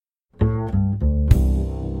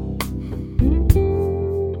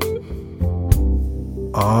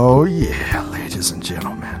Oh yeah, ladies and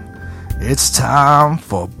gentlemen, it's time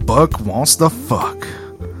for Buck Wants to Fuck.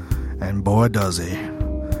 And boy does he.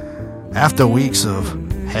 After weeks of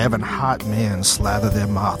having hot men slather their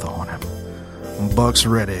mouth on him, Buck's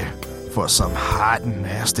ready for some hot and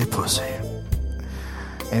nasty pussy.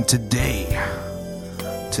 And today,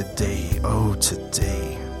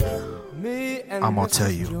 I'm gonna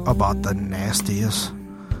tell you about the nastiest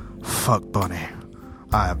fuck bunny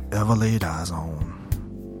I have ever laid eyes on.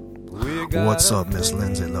 What's up, Miss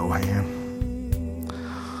Lindsay Lohan?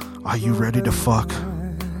 Are you ready to fuck?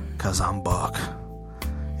 Cause I'm Buck,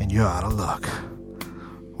 and you're out of luck.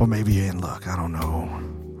 Or maybe you're in luck, I don't know.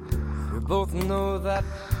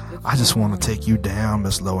 I just want to take you down,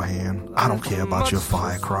 Miss Lohan. I don't care about your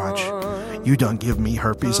fire crotch. You done give me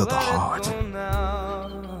herpes of the heart.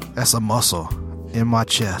 That's a muscle in my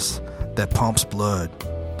chest that pumps blood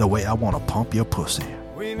the way I want to pump your pussy.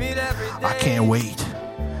 I can't wait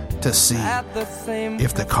to see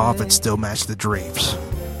if the carpet still match the drapes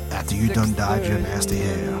after you done dyed your nasty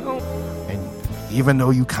hair. And even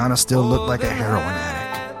though you kind of still look like a heroin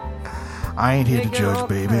addict, I ain't here to judge,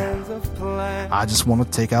 baby. I just want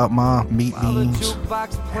to take out my meat beams and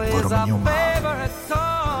put them in your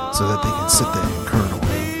mouth so that they can sit there and curdle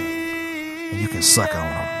and you can suck on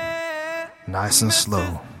them nice and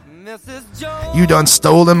slow. You done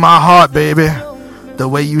stolen my heart, baby, the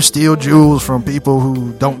way you steal jewels from people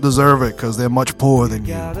who don't deserve it because they're much poorer than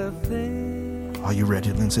you. Are you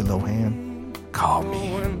ready, Lindsay Lohan? Call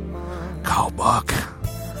me. Call Buck.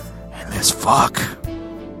 And let's fuck.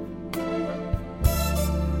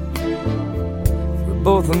 We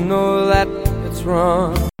both know that it's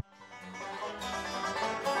wrong.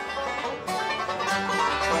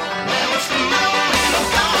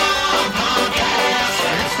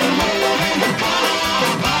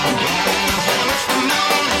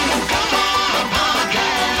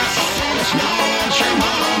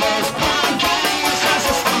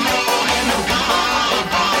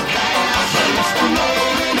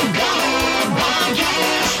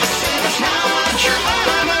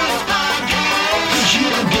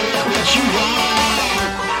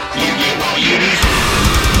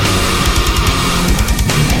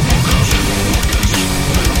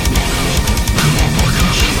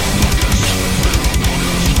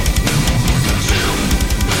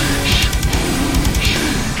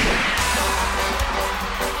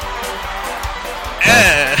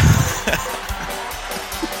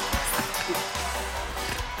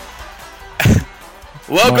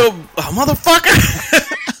 Welcome, motherfucker!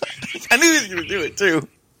 I knew he was going to do it too.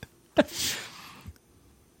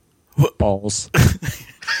 Balls.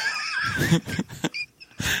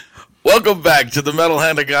 Welcome back to the Metal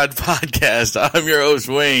Hand of God podcast. I'm your host,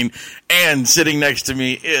 Wayne, and sitting next to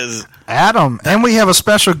me is Adam, and we have a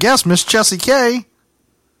special guest, Miss Jessie K.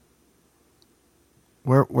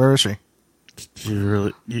 Where is she? She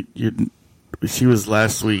really, she was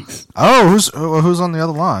last week's. Oh, who's on the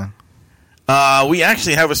other line? We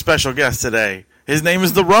actually have a special guest today. His name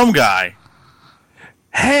is the Rum Guy.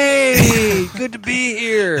 Hey, good to be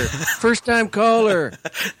here. First time caller.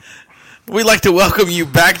 We'd like to welcome you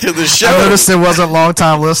back to the show. I noticed it wasn't a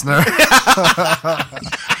long-time listener.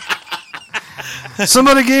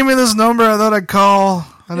 Somebody gave me this number. I thought I'd call.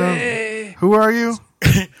 Hey. Who are you?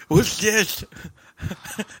 What's this?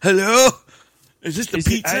 Hello? Is this the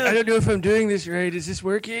pizza? I don't know if I'm doing this right. Is this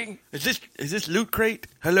working? Is this Loot Crate?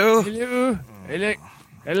 Hello? Hello.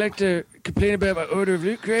 I like to complain about my order of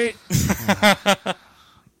Loot Crate.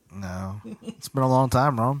 No. It's been a long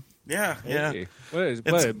time, Rom. Yeah. Hey.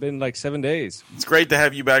 It's been like 7 days. It's great to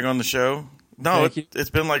have you back on the show. No, it's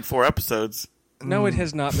been like 4 episodes. No, it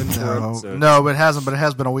has not been 4 episodes. No, it hasn't, but it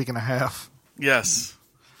has been a week and a half. Yes.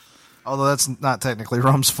 Although that's not technically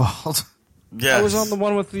Rom's fault. Yes. I was on the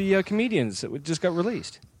one with the comedians that just got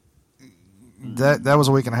released. That was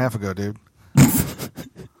a week and a half ago, dude.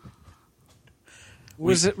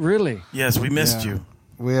 Was it really? Yes, we missed you.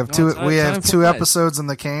 We have two episodes in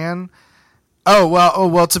the can. Oh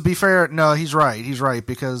well. To be fair, no, he's right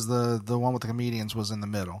because the one with the comedians was in the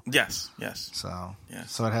middle. Yes. So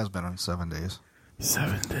yes. So it has been on 7 days.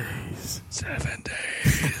 7 days. 7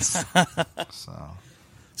 days.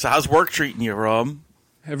 So how's work treating you, Rob?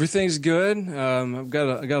 Everything's good. I've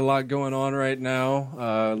got a lot going on right now.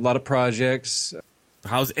 A lot of projects.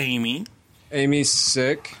 How's Amy? Amy's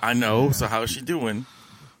sick. I know. So how's she doing?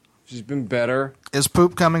 She's been better. Is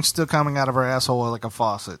poop still coming out of her asshole like a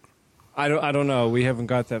faucet? I don't know. We haven't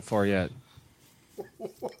got that far yet.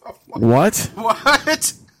 What?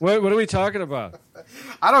 What are we talking about?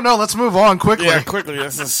 I don't know. Let's move on quickly. Yeah, quickly.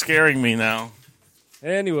 This is scaring me now.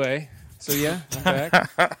 Anyway, so yeah, I'm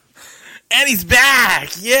back. And he's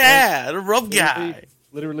back. Yeah, the rope guy.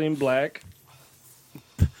 Literally in black.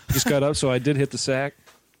 Just got up, so I did hit the sack.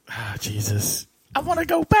 Oh, Jesus. I want to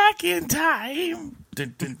go back in time.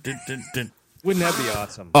 Dun, dun, dun, dun, dun. Wouldn't that be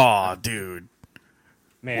awesome? Oh, dude.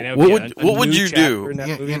 Man, that would What would you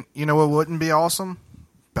do? You know what wouldn't be awesome?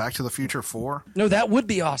 Back to the Future 4. No, that would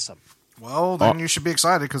be awesome. Well, then you should be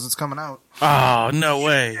excited because it's coming out. Oh, no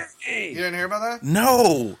way. You didn't hear about that?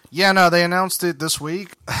 No. Yeah, no, they announced it this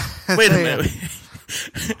week. Wait a minute.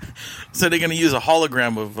 So they're going to use a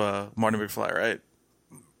hologram of Marty McFly, right?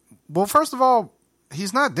 Well, first of all,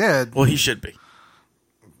 he's not dead. Well, he should be.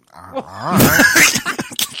 All right.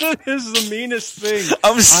 This is the meanest thing.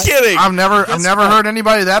 I'm just kidding. I've never heard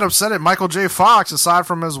anybody that upset at Michael J. Fox aside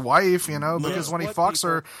from his wife, because when he fucks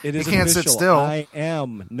her, he can't sit still. I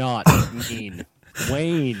am not mean.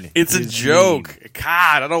 Wayne. It's a joke. Mean.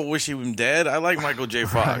 God, I don't wish he was dead. I like Michael J.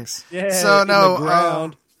 Fox. Yeah, so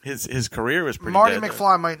no, his career was pretty Marty dead,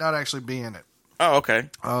 McFly might not actually be in it. Oh, okay.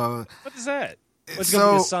 What is that? What's so going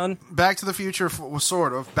to be his son? Back to the Future,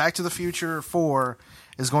 sort of. Back to the Future 4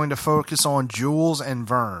 is going to focus on Jules and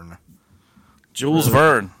Vern. Jules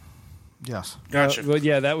Verne. Yes. Gotcha. Well,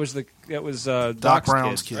 yeah, that was Doc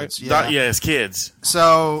Brown's kids. Right? Yeah, his kids.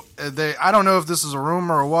 So I don't know if this is a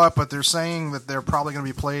rumor or what, but they're saying that they're probably going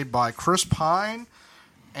to be played by Chris Pine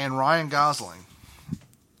and Ryan Gosling,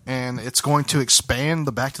 and it's going to expand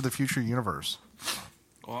the Back to the Future universe.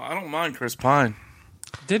 Well, I don't mind Chris Pine.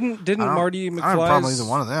 Didn't Marty McFly? I don't probably either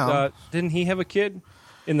one of them. Didn't he have a kid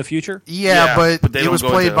in the future? Yeah, but it was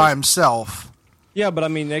played by himself. Yeah, but I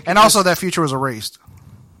mean, and also that future was erased.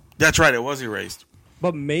 That's right, it was erased.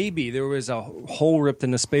 But maybe there was a hole ripped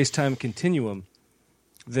in the space-time continuum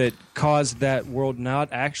that caused that world not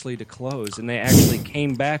actually to close, and they actually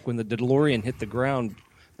came back when the DeLorean hit the ground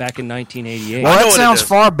back in 1988. Well, that sounds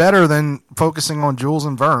far better than focusing on Jules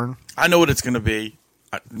and Vern. I know what it's going to be.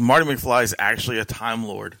 Marty McFly is actually a Time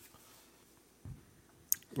Lord.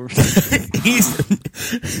 He's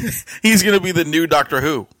going to be the new Doctor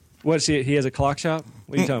Who. What's he? He has a clock shop?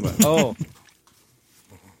 What are you talking about? Oh.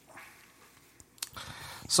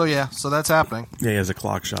 So that's happening. Yeah, he has a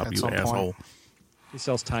clock shop, you asshole. He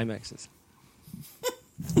sells Timexes.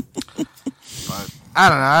 But I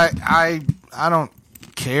don't know. I don't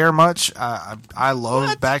care much. I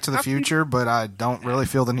love Back to the Future, but I don't really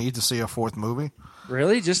feel the need to see a fourth movie.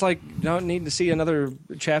 Really? Just like you don't need to see another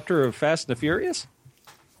chapter of Fast and the Furious?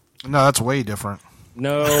 No, that's way different.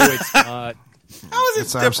 No, it's not. How is it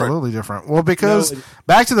it's different? Absolutely different. Well, because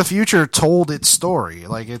Back to the Future told its story.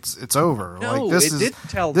 Like it's over. No, like this did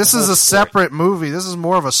tell. This is a story. separate movie. This is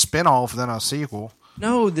more of a spin-off than a sequel.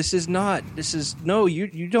 No, this is not.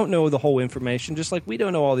 You don't know the whole information, just like we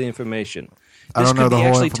don't know all the information. I don't know the whole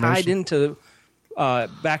actually information. tied into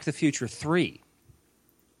Back to the Future 3.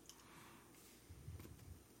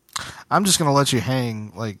 I'm just gonna let you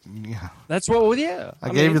hang. Like, yeah. That's what. Yeah, I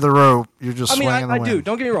gave you the rope. You're just swinging the I wind. do.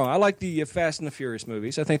 Don't get me wrong. I like the Fast and the Furious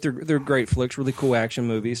movies. I think they're great flicks, really cool action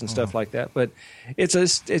movies and stuff like that. But it's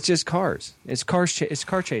just cars. It's cars. It's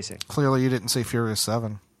car chasing. Clearly, you didn't see Furious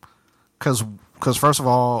 7, because first of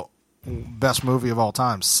all, best movie of all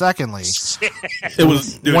time. Secondly, it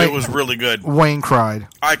was really good. Wayne cried.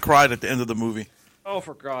 I cried at the end of the movie. Oh,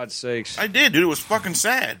 for God's sakes! I did, dude. It was fucking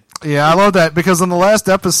sad. Yeah, I love that because in the last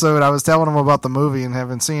episode, I was telling him about the movie and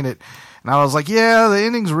haven't seen it, and I was like, "Yeah, the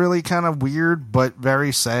ending's really kind of weird, but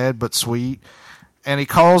very sad, but sweet." And he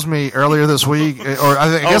calls me earlier this week, or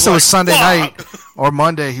I guess it was Sunday night or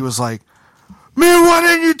Monday. He was like, "Man, why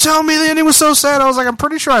didn't you tell me the ending was so sad?" I was like, "I'm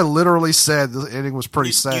pretty sure I literally said the ending was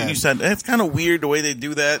pretty sad." You said it's kind of weird the way they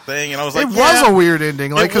do that thing, and I was like, "It was a weird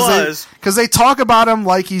ending, like because they talk about him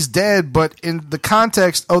like he's dead, but in the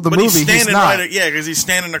context of the movie, he's not." Because he's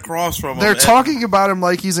standing across from him. They're talking about him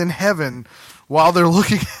like he's in heaven while they're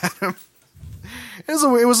looking at him.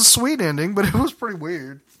 It was a sweet ending, but it was pretty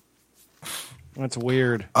weird. That's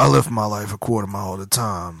weird. I lived my life a quarter mile at a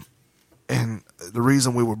time. And the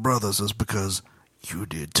reason we were brothers is because you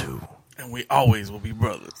did too. And we always will be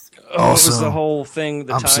brothers. Oh, it was the whole thing.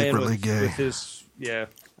 The I'm tie-in secretly gay. with his. Yeah,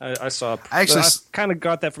 I saw. I kind of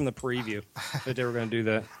got that from the preview that they were going to do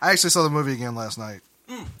that. I actually saw the movie again last night.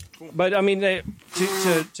 Cool. But I mean,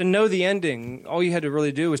 to know the ending, all you had to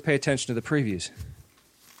really do was pay attention to the previews.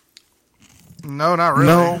 No, not really.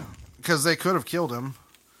 No, because they could have killed him.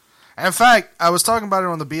 In fact, I was talking about it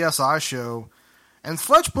on the BSI show. And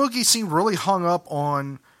Fletch Boogie seemed really hung up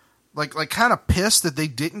on, like kind of pissed that they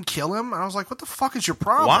didn't kill him. And I was like, "What the fuck is your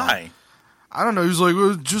problem?" Why? I don't know. He was like,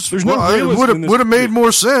 "Well, just There's no realism in this would have made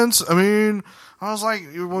more sense." I mean, I was like,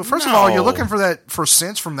 "Well, first of all, you're looking for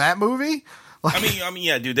sense from that movie. I mean,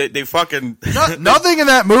 yeah, dude. They fucking Nothing in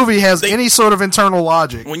that movie has any sort of internal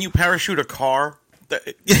logic. when you parachute a car,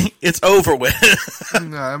 it's over with. No,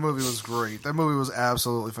 that movie was great. That movie was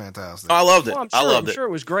absolutely fantastic. I loved it. Well, I loved I'm it. sure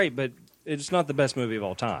it was great, but it's not the best movie of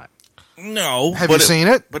all time. No, Have you seen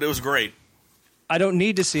it? But it was great. I don't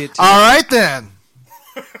need to see it. All right, then.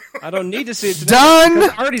 I don't need to see it. Done. Because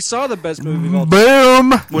I already saw the best movie of all time.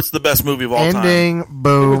 Boom. What's the best movie of all time? Ending.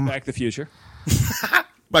 Boom. Back to the Future.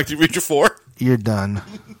 Back to the Future 4. You're done.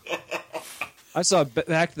 I saw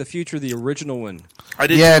Back to the Future, the original one. I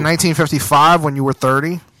did. Yeah, too. 1955 when you were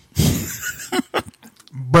 30.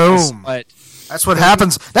 Boom. But That's what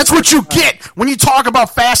happens. That's what you get when you talk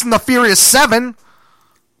about Fast and the Furious 7.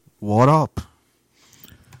 What up?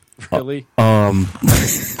 really, Oh,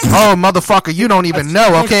 motherfucker, you don't even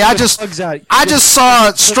know. Okay, I just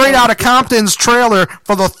saw Straight Outta Compton's trailer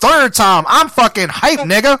for the third time. I'm fucking hype,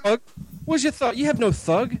 nigga. What's your thought? You have no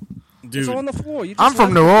thug. Dude. It's on the floor. You just I'm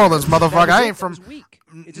from left New it. Orleans, motherfucker. That I was ain't from it. It was weak.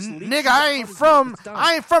 It just leaked. nigga.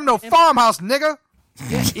 I ain't from no farmhouse, nigga.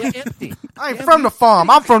 Yeah, empty. I ain't from the farm.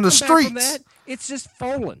 I'm from the Come back from streets. that, it's just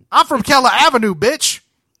falling. I'm from Keller Avenue, bitch.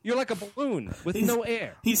 You're like a balloon with no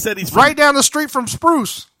air. He said he's Right down the street from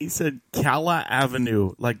Spruce. He said Calla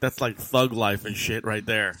Avenue. Like that's like thug life and shit right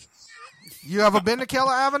there. You ever been to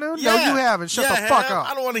Keller Avenue? No, you haven't. Shut the fuck up.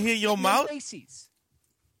 I don't want to hear your mouth. Macy's.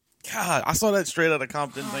 God, I saw that Straight Outta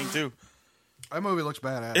Compton thing too. That movie looks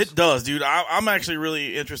badass. It does, dude. I'm actually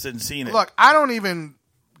really interested in seeing it. Look, I don't even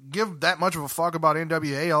give that much of a fuck about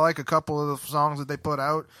NWA. I like a couple of the songs that they put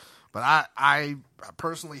out, but I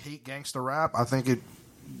personally hate gangster rap. I think it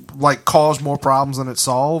like caused more problems than it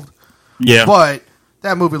solved. Yeah, But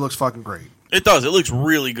that movie looks fucking great. it does. It looks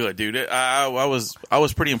really good, dude. I was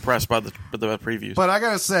pretty impressed by the previews. But I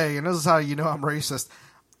gotta say, and this is how you know I'm racist,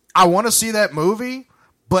 I want to see that movie,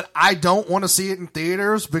 but I don't want to see it in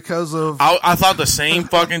theaters because of... I thought the same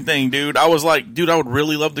fucking thing, dude. I was like, dude, I would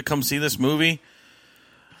really love to come see this movie,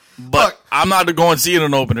 but Look, I'm not to go and see it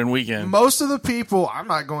on opening weekend. most of the people... I'm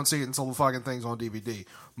not going to see it until the fucking thing's on DVD.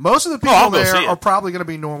 Most of the I'll people go there see it. are probably going to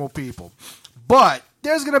be normal people. But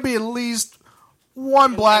there's going to be at least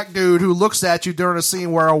one black dude who looks at you during a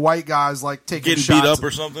scene where a white guy's like taking Getting shots... beat up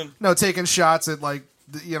or something? No, taking shots at like,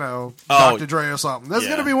 you know, Oh, Dr. Dre or something. There's yeah.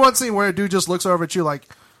 going to be one scene where a dude just looks over at you like,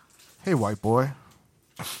 hey, white boy.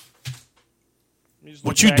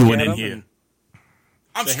 What you doing in here?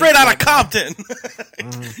 I'm Straight Outta Compton.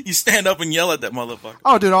 You stand up and yell at that motherfucker.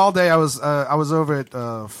 Oh, dude! All day I was over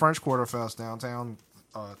at French Quarter Fest downtown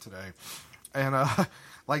today, and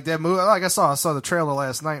like that movie. Like I saw the trailer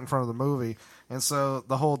last night in front of the movie, and so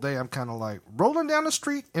the whole day I'm kind of like rolling down the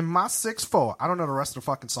street in my 6'4". I don't know the rest of the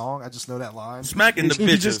fucking song. I just know that line. Smacking the You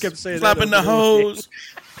bitches. just kept saying that slapping the over and over hoes.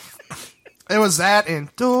 It was that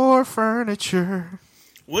and door furniture.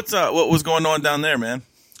 What was going on down there, man?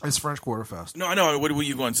 It's French Quarter Fest. No, I know. What were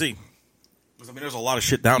you going to see? 'Cause, I mean, there's a lot of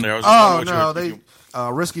shit down there. I was just Oh wondering no, what you-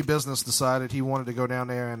 they Risky Business decided he wanted to go down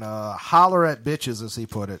there and holler at bitches, as he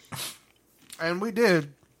put it, and we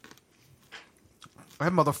did.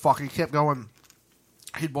 That motherfucker, he kept going.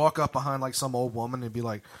 He'd walk up behind like some old woman and be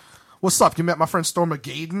like, "What's up? You met my friend Storm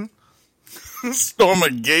McGaden?"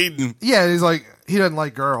 Stormageddon. Yeah, he's like, he doesn't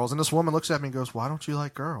like girls, and this woman looks at me and goes, "Why don't you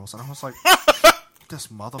like girls?" And I was like, "This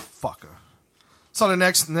motherfucker." So the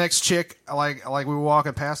next chick, like we were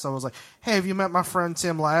walking past, I was like, "Hey, have you met my friend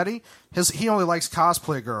Tim Laddie? He only likes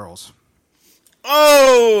cosplay girls."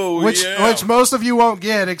 Oh, Which yeah. most of you won't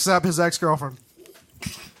get, except his ex-girlfriend.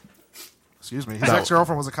 Excuse me. His No.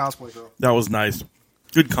 ex-girlfriend was a cosplay girl. That was nice.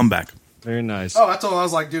 Good comeback. Very nice. Oh, I told him, I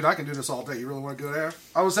was like, dude, I can do this all day. You really want to go there?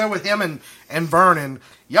 I was there with him and Vernon.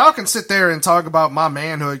 Y'all can sit there and talk about my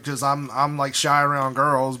manhood because I'm like shy around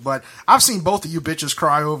girls, but I've seen both of you bitches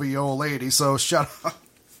cry over your old lady, so shut up.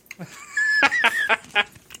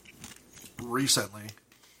 Recently.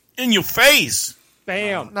 In your face.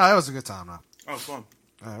 Bam. No, it was a good time, though. Oh, fun.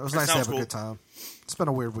 It was That nice to sounds have a cool. good time. It's been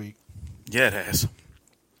a weird week. Yeah, it has.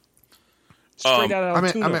 Straight out of I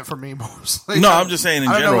Altoona. meant for me mostly. No, I'm just saying in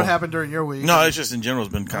I don't know general. what happened during your week. No, it's just in general,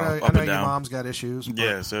 it's been I kind know, of I up know and your down. mom's got issues. But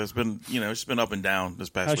Yeah, so it's been, it's been up and down this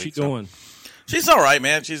past How's week. she doing? She's all right,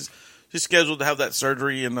 man. She's scheduled to have that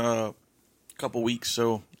surgery in a couple weeks,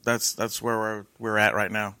 so that's where we're at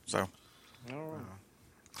right now. So,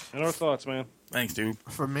 And our thoughts, man. thanks, dude.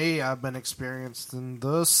 For me, I've been experiencing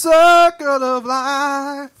the circle of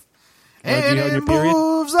life, and you on it your period?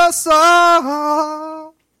 moves us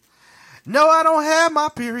all. No, I don't have my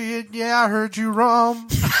period. Yeah, I heard you wrong.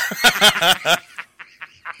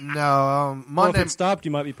 No, Well, if Monday it stopped,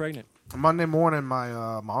 you might be pregnant. morning, my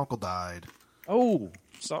uncle died. Oh,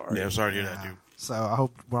 sorry. Yeah, I'm sorry to hear that, dude. So I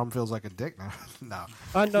hope Mom feels like a dick now.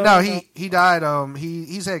 No. No, he died.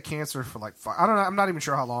 He's had cancer for like I don't know. I'm not even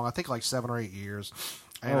sure how long. I think like 7 or 8 years.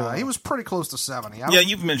 And he was pretty close to 70. Yeah,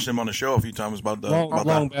 you've mentioned him on the show a few times about the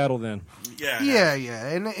long battle. Then Yeah.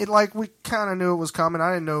 And it like we kind of knew it was coming.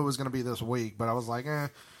 I didn't know it was going to be this week, but I was like,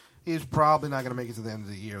 he's probably not going to make it to the end of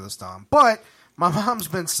the year this time. But my mom's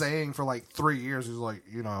been saying for like 3 years, he's like,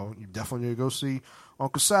 you definitely need to go see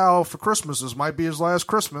Uncle Sal for Christmas. This might be his last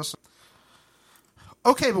Christmas.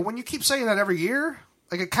 Okay, but when you keep saying that every year,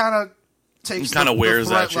 like it kind of takes the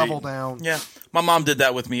threat level down. Yeah, my mom did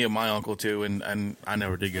that with me and my uncle too, and I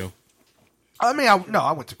never did go. I mean,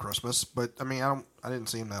 I went to Christmas, but I mean, I didn't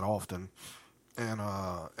see him that often. And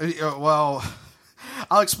well,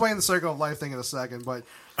 I'll explain the circle of life thing in a second. But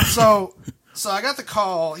so I got the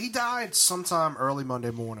call. He died sometime early Monday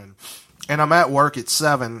morning, and I'm at work at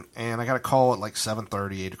 7, and I got a call at like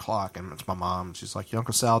 7:30, 8 o'clock, and it's my mom. She's like, "Your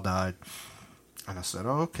Uncle Sal died." And I said,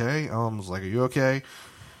 "Oh, okay." I was like, "Are you okay?"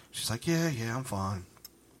 She's like, yeah, I'm fine.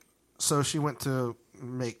 So she went to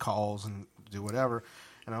make calls and do whatever.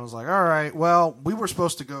 And I was like, all right, well, we were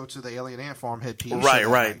supposed to go to the Alien Ant Farm Head P.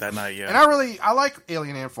 Right, that night, yeah. And I like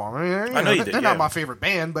Alien Ant Farm. I mean, they're not my favorite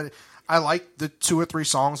band, but I like the 2 or 3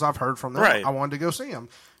 songs I've heard from them. Right. I wanted to go see them.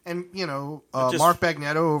 And, Mark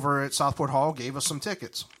Bagnetto over at Southport Hall gave us some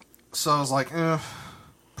tickets. So I was like,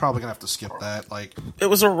 probably going to have to skip that. Like, it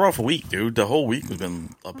was a rough week, dude. The whole week has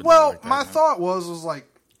been up and down. Well, like that, my thought was like,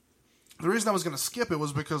 the reason I was going to skip it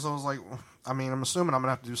was because I was like, I mean, I'm assuming I'm going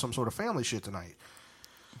to have to do some sort of family shit tonight.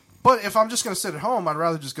 But if I'm just going to sit at home, I'd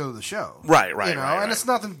rather just go to the show. Right. And it's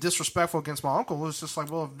nothing disrespectful against my uncle. It's just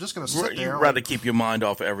like, well, I'm just going to sit there. You'd rather keep your mind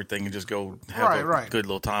off of everything and just go have a good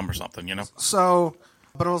little time or something, So,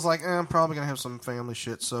 but I was like, I'm probably going to have some family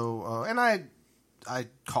shit. So, and I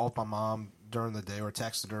called my mom during the day or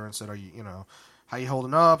texted her and said, are you, how you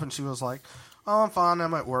holding up? And she was like, oh, I'm fine.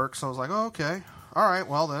 I'm at work. So I was like, oh, okay. All right.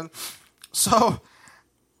 Well, then. So,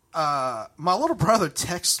 my little brother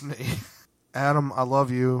texts me, Adam, I love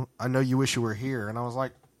you. I know you wish you were here. And I was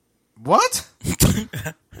like, what?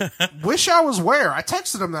 Wish I was where? I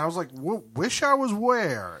texted him that. I was like, wish I was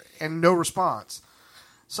where? And no response.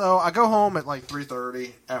 So I go home at like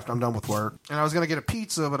 3:30 after I'm done with work. And I was going to get a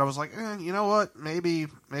pizza, but I was like, you know what? Maybe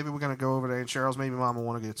we're going to go over there. And Cheryl's, maybe Mom will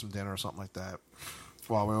want to get some dinner or something like that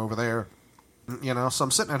while we're over there. So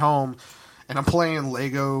I'm sitting at home. And I'm playing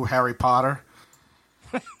Lego Harry Potter.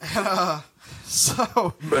 And,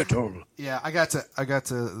 so yeah, I got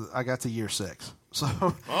to year 6.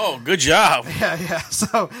 So good job. Yeah.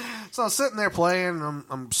 So I'm sitting there playing.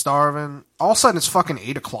 I'm starving. All of a sudden, it's fucking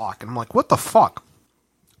 8 o'clock, and I'm like, what the fuck?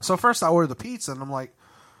 So first, I ordered the pizza, and I'm like,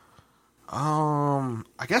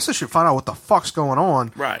 I guess I should find out what the fuck's going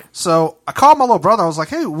on. Right. So I called my little brother. I was like,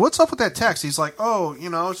 hey, what's up with that text? He's like, oh,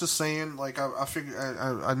 I was just saying, like, I figured,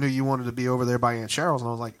 I knew you wanted to be over there by Aunt Cheryl's. And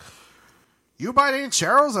I was like, you by Aunt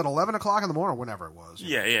Cheryl's at 11 o'clock in the morning, whenever it was.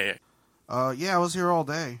 Yeah. Yeah, I was here all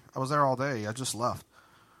day. I was there all day. I just left.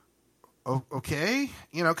 Okay.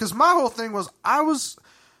 Because my whole thing was,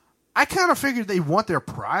 I kind of figured they want their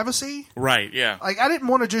privacy. Right, yeah. Like, I didn't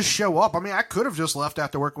want to just show up. I mean, I could have just left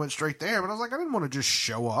after work and went straight there, but I was like, I didn't want to just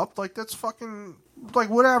show up. Like, that's fucking, like,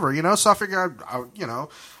 whatever, So I figured,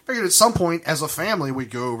 figured at some point as a family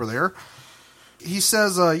we'd go over there. He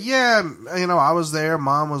says, yeah, I was there.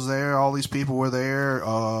 Mom was there. All these people were there.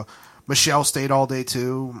 Michelle stayed all day,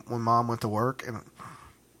 too, when Mom went to work. And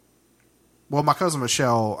well, my cousin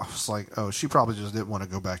Michelle, I was like, oh, she probably just didn't want to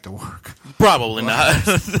go back to work. Probably not.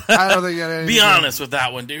 I don't think that. Be honest with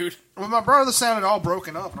that one, dude. Well, my brother sounded all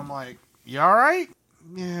broken up, and I'm like, you all right?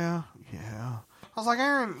 Yeah. I was like,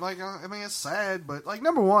 Aaron, like, I mean, it's sad, but, like,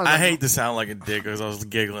 number one. I hate to sound like a dick because I was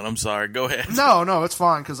giggling. I'm sorry. Go ahead. No, it's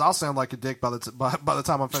fine, because I'll sound like a dick by the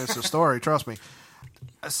time I finish the story. Trust me.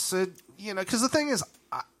 I said, because the thing is,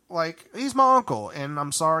 he's my uncle, and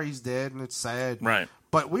I'm sorry he's dead, and it's sad. Right.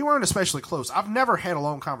 But we weren't especially close. I've never had a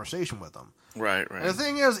long conversation with him. Right. And the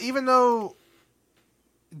thing is, even though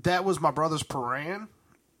that was my brother's Paran,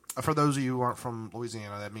 for those of you who aren't from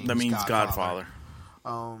Louisiana, that means Godfather.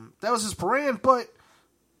 That was his Paran, but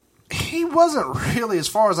he wasn't really, as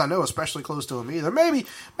far as I know, especially close to him either. Maybe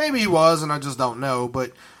he was, and I just don't know.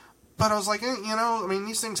 But I was like, I mean,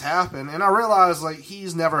 these things happen, and I realized like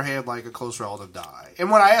he's never had like a close relative die.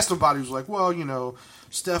 And when I asked him about it, he was like, well,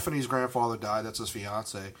 Stephanie's grandfather died. That's his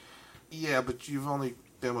fiance. Yeah, but you've only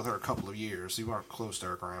been with her a couple of years. You weren't close to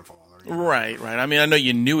her grandfather. Right. I mean, I know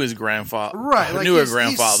you knew his grandfather. Right. Like her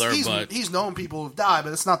grandfather, but he's known people who've died,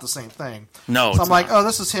 but it's not the same thing. No. So I'm like, oh,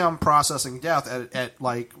 this is him processing death at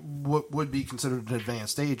like what would be considered an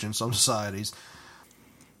advanced stage in some societies.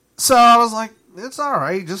 So I was like, it's all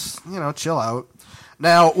right. Just, chill out.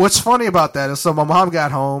 Now, what's funny about that is, so my mom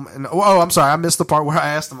got home, and, I'm sorry, I missed the part where I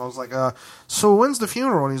asked him. I was like, so when's the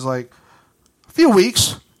funeral? And he's like, a few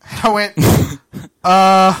weeks. And I went,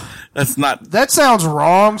 That's not. that sounds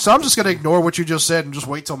wrong, so I'm just going to ignore what you just said and just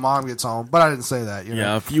wait till mom gets home. But I didn't say that,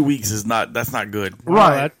 Yeah, a few weeks is not. That's not good.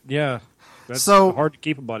 Right. That's So- hard to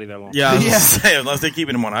keep a body that long. Yeah, I was Yeah. gonna say, unless they're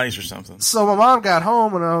keeping him on ice or something. So my mom got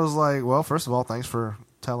home, and I was like, well, first of all, thanks for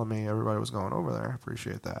telling me everybody was going over there. I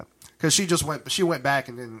appreciate that. Because she went back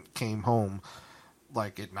and then came home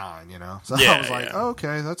like at 9, So Yeah, I was like, yeah. oh,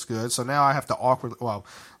 okay, that's good. So now I have to awkwardly,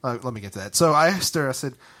 let me get to that. So I asked her, I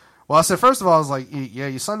said, first of all, I was like, yeah,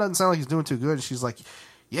 your son doesn't sound like he's doing too good. And she's like,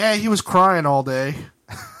 yeah, he was crying all day.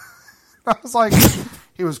 I was like,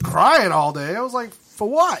 he was crying all day? I was like, for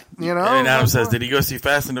what? And Adam says, did he go see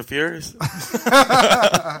Fast and the Furious?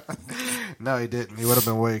 No, he didn't. He would have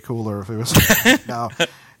been way cooler if it was.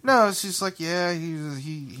 No, she's like, yeah,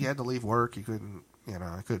 he had to leave work. He couldn't, he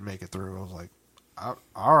couldn't make it through. I was like,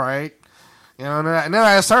 all right. And then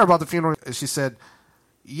I asked her about the funeral, and she said,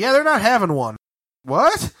 yeah, they're not having one.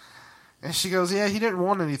 What? And she goes, yeah, he didn't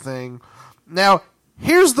want anything. Now,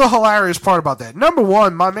 here's the hilarious part about that. Number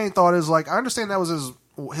one, my main thought is, like, I understand that was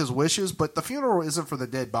his wishes, but the funeral isn't for the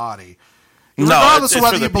dead body. It's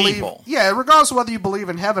for the people. Yeah, regardless of whether you believe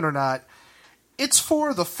in heaven or not, it's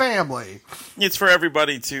for the family. It's for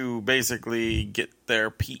everybody to basically get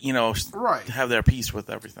their, Right. have their peace with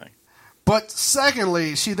everything. But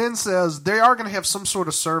secondly, she then says they are going to have some sort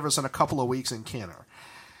of service in a couple of weeks in Kenner.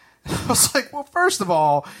 I was like, well, first of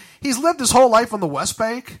all, he's lived his whole life on the West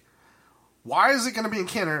Bank. Why is it going to be in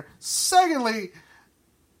Kenner? Secondly,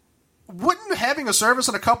 wouldn't having a service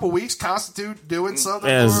in a couple of weeks constitute doing something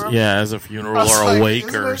for him? As a funeral I was or like, a wake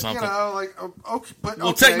isn't or it, something. Okay, but Well,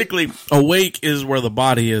 okay. technically, a wake is where the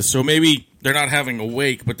body is, so maybe they're not having a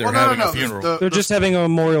wake, but they're Well, having a funeral. They're just having a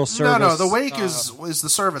memorial service. No, the wake is the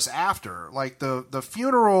service after. Like the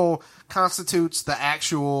funeral constitutes the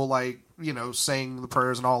actual, saying the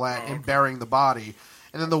prayers and all that, and burying the body,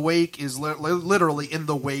 and then the wake is literally in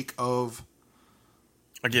the wake of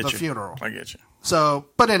I get the you. funeral. I get you. So,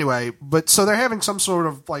 but anyway, so they're having some sort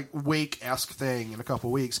of like wake-esque thing in a couple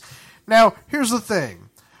of weeks. Now, here's the thing.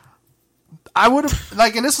 I would have,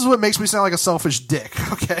 and this is what makes me sound like a selfish dick,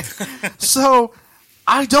 okay? So,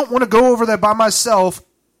 I don't want to go over there by myself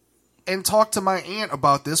and talk to my aunt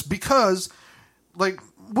about this because,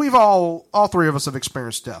 we've all three of us have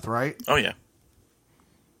experienced death, right? Oh, yeah.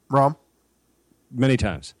 Rom? Many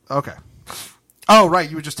times. Okay. Oh, right,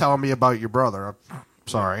 you were just telling me about your brother. I'm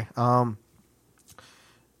sorry.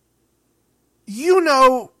 You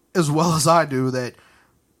know as well as I do that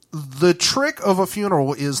the trick of a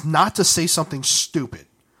funeral is not to say something stupid.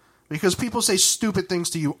 Because people say stupid things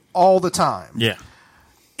to you all the time. Yeah.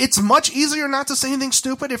 It's much easier not to say anything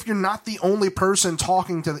stupid if you're not the only person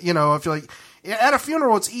talking to, if you're like, at a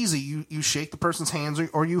funeral, it's easy. You shake the person's hands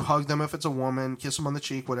or you hug them if it's a woman, kiss them on the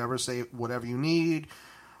cheek, whatever, say whatever you need.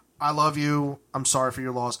 I love you. I'm sorry for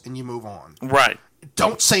your loss. And you move on. Right.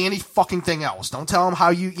 Don't say any fucking thing else. Don't tell them how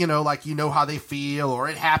you know how they feel or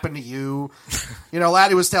it happened to you.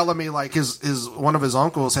 Laddie was telling me his one of his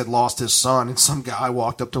uncles had lost his son and some guy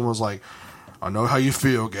walked up to him and was like, I know how you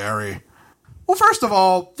feel, Gary. Well, first of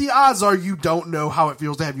all, the odds are you don't know how it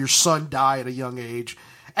feels to have your son die at a young age.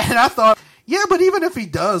 And I thought, yeah, but even if he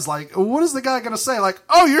does, what is the guy going to say?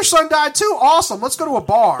 Oh, your son died too? Awesome. Let's go to a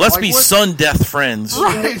bar. Let's be son-death friends.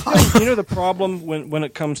 Right. The problem when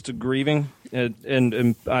it comes to grieving,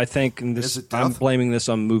 and I think Is it death? I'm blaming this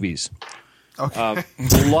on movies. Okay.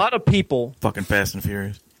 A lot of people, Fucking Fast and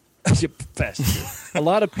Furious. a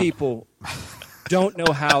lot of people don't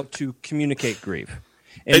know how to communicate grief.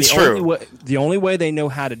 And It's true. The only way they know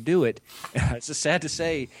how to do it, it's just sad to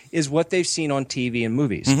say, is what they've seen on TV and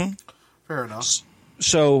movies. Mm-hmm. Fair enough.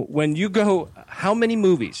 So when you go, how many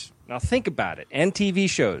movies? Now think about it, and TV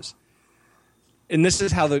shows. And this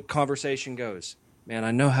is how the conversation goes. Man,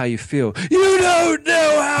 I know how you feel. You don't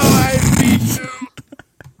know how I feel.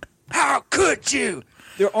 How could you?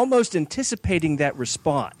 They're almost anticipating that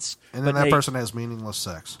response. And then But that person has meaningless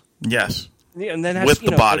sex. Yes. Yeah, and then that's, With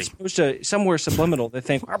the body. it's supposed to, somewhere subliminal, they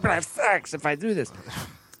think, I'm going to have sex if I do this.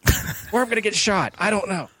 Or I'm going to get shot. I don't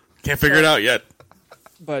know. Can't figure it out yet.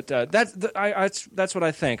 But that's what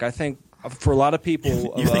I think. I think for a lot of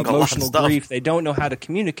people, You think a lot of emotional stuff. grief, they don't know how to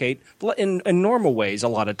communicate in normal ways a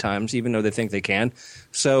lot of times, even though they think they can.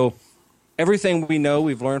 So everything we know,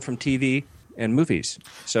 we've learned from TV and movies.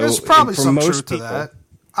 So There's probably for some most truth to people, that.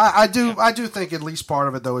 I do think at least part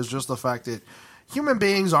of it though is just the fact that human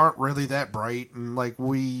beings aren't really that bright, and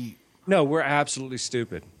No, we're absolutely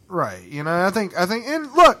stupid. Right. You know, I think,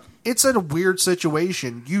 and look, it's a weird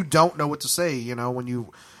situation. You don't know what to say, you know,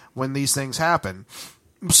 when these things happen.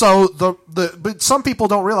 So but some people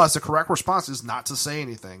don't realize the correct response is not to say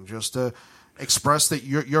anything, just to express that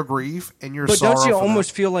your grief and your sorrow. But don't you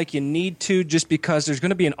almost feel like you need to, just because there's going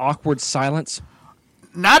to be an awkward silence?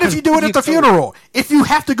 Not if you do it at the funeral. If you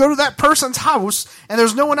have to go to that person's house and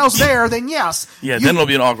there's no one else there, then yes. Yeah, then it'll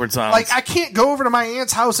be an awkward silence. Like, I can't go over to my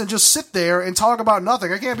aunt's house and just sit there and talk about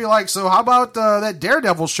nothing. I can't be like, so how about that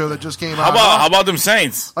Daredevil show that just came out? How about them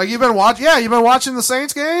Saints? Like, you've been watching the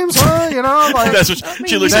Saints games, huh? You know, like That's what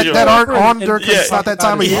she looks at you that like, aren't on there because it's not that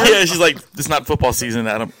time of year. Yeah, she's like, it's not football season,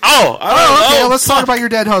 Adam. Oh, Okay, let's talk about your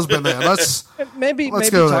dead husband then. Let's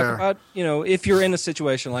go talk there. about, you know, if you're in a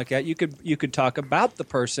situation like that, you could talk about the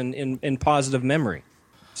person in positive memory.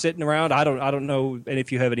 Sitting around, I don't know, and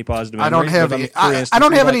if you have any positive memories. I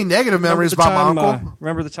don't have any negative memories about my uncle.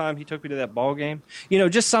 Remember the time he took me to that ball game? You know,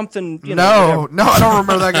 just something. No, I don't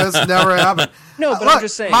remember that. That's never happened. No, but I'm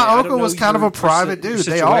just saying. My uncle was kind of a private dude.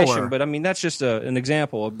 They all were. But I mean, that's just an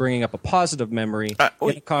example of bringing up a positive memory in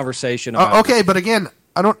a conversation. Okay, but again,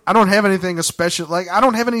 I don't have anything especially, like, I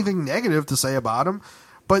don't have anything negative to say about him.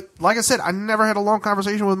 But like I said, I never had a long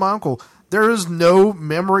conversation with my uncle. There is no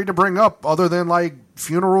memory to bring up other than, like,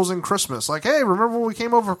 funerals and Christmas. Like, hey, remember when we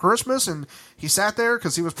came over for Christmas and he sat there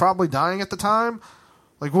because he was probably dying at the time?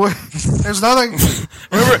 Like, what? There's nothing.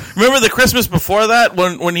 remember the Christmas before that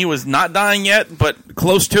when he was not dying yet, but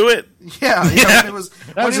close to it? Yeah.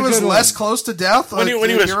 When he was less close to death.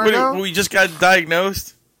 When we just got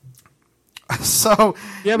diagnosed. So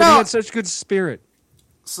yeah, but he had such good spirit.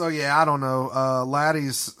 So yeah, I don't know.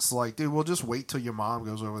 Laddie's like, dude, we'll just wait till your mom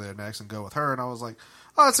goes over there next and go with her. And I was like,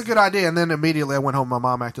 oh, that's a good idea. And then immediately I went home. My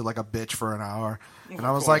mom acted like a bitch for an hour, and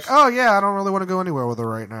I was like, oh yeah, I don't really want to go anywhere with her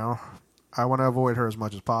right now. I want to avoid her as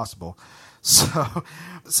much as possible.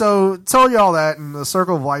 So told you all that and the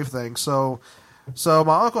circle of life thing. So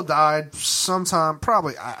my uncle died sometime,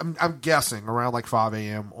 probably I'm guessing around like 5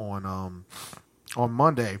 a.m. on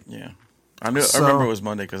Monday. Yeah. I remember it was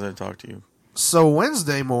Monday because I talked to you. So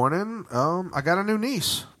Wednesday morning, I got a new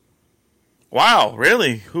niece. Wow,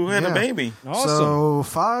 really? Who had a baby? Awesome. So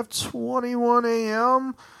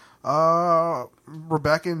 5:21 a.m.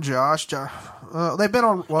 Rebecca and Josh. They've been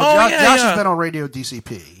on. Well, Josh has been on Radio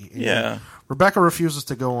DCP. Yeah. Rebecca refuses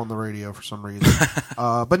to go on the radio for some reason,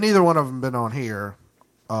 but neither one of them been on here.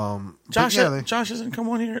 Josh hasn't come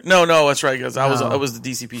on here. No, that's right. Because I was the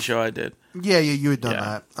DCP show I did. Yeah, you had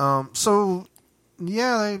done that. So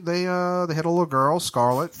yeah, they had a little girl,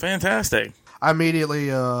 Scarlett. Fantastic. I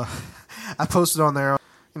immediately I posted on there,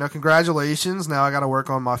 you know, congratulations. Now I got to work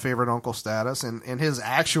on my favorite uncle status, and his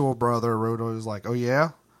actual brother wrote, was like, oh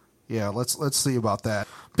yeah, let's see about that.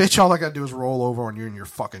 Bitch, all I got to do is roll over on you, and you're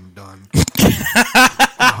fucking done.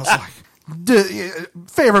 I was like,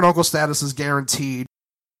 favorite uncle status is guaranteed.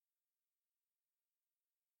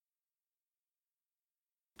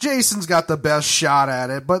 Jason's got the best shot at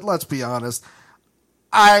it, but let's be honest.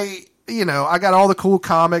 I got all the cool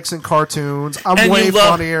comics and cartoons. I'm way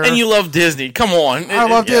funnier. And you love Disney. Come on. I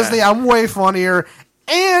love Disney. I'm way funnier.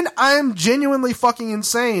 And I'm genuinely fucking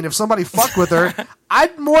insane. If somebody fucked with her,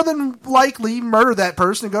 I'd more than likely murder that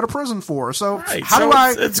person and go to prison for her. So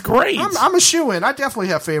right. It's great. I'm a shoo-in. I definitely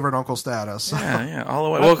have favorite uncle status. Yeah, all the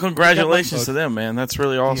way. Well, congratulations to them, man. That's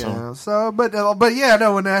really awesome. Yeah, so, but yeah,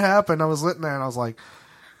 no, when that happened, I was sitting there and I was like,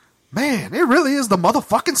 man, it really is the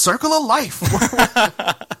motherfucking circle of life.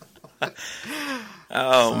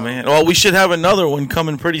 Man. Well, we should have another one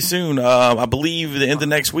coming pretty soon. I believe the end of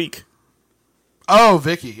next week. Oh,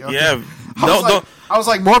 Vicky. Okay. Yeah. I was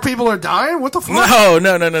like, more people are dying? What the fuck?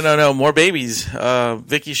 No. More babies.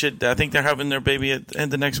 Vicky should, I think they're having their baby at the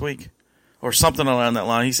end of next week. Or something along that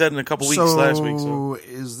line. He said in a couple weeks last week. So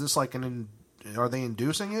is this like are they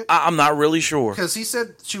inducing it? I'm not really sure. Because he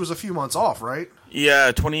said she was a few months off, right?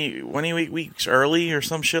 Yeah, 28 weeks early or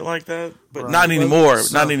some shit like that. But not anymore.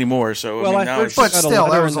 Not anymore. So, well, I heard she got a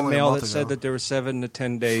letter in the mail that ago. said that there were 7 to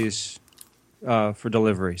 10 days for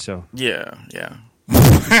delivery. So yeah.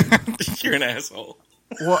 You're an asshole.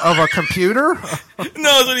 What, of a computer? No,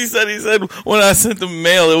 that's what he said. He said when I sent the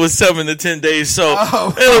mail, it was 7 to 10 days, so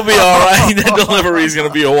it'll be all right. That delivery is going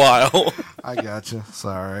to be a while. I gotcha.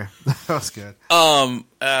 Sorry, that was good.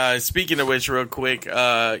 Speaking of which, real quick,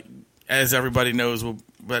 as everybody knows,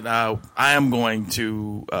 but I am going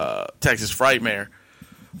to Texas Frightmare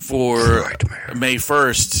for May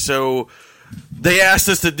 1st. So they asked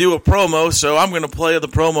us to do a promo, so I'm going to play the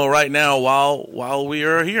promo right now while we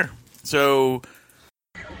are here. So.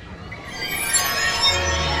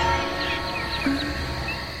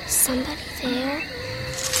 Somebody there?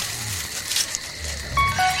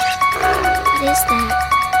 is that?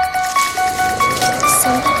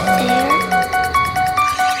 Somebody there?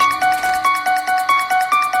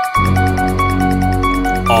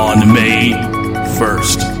 On May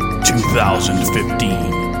 1st,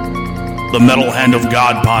 2015, the Metal Hand of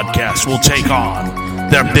God podcast will take on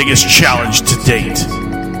their biggest challenge to date,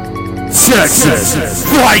 Texas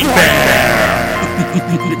Frightmare!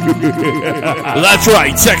 That's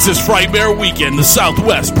right, Texas Frightmare Weekend, the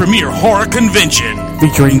Southwest premier horror convention,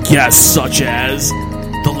 featuring guests such as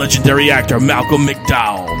the legendary actor Malcolm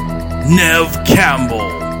McDowell, Nev Campbell,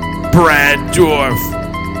 Brad Dorff,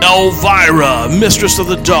 Elvira, Mistress of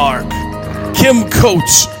the Dark, Kim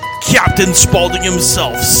Coates, Captain Spaulding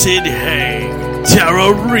himself, Sid Haig,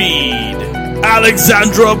 Tara Reid,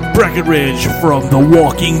 Alexandra Breckenridge from The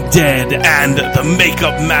Walking Dead, and the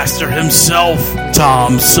makeup master himself,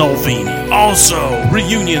 Tom Salvini. Also,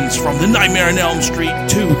 reunions from the Nightmare on Elm Street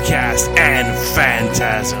 2 cast and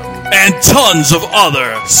Phantasm. And tons of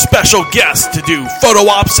other special guests to do photo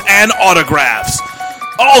ops and autographs.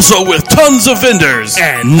 Also with tons of vendors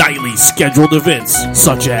and nightly scheduled events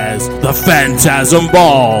such as the Phantasm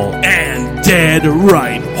Ball and Dead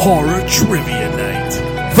Right Horror Trivia Night.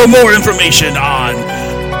 For more information on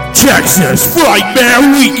Texas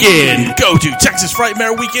Frightmare Weekend, go to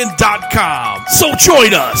TexasFrightmareWeekend.com. So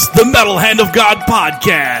join us, the Metal Hand of God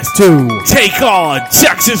podcast, to take on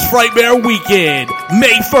Texas Frightmare Weekend,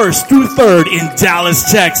 May 1st through 3rd in Dallas,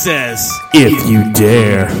 Texas. If you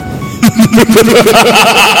dare.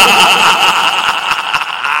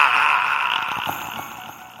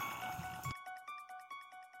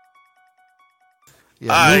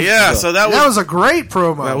 So that was a great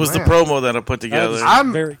promo. That was the promo that I put together.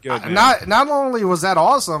 Very good, man. Not only was that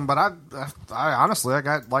awesome, but I honestly I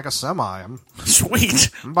got like a semi. I'm Sweet.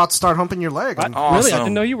 about to start humping your leg. Really? I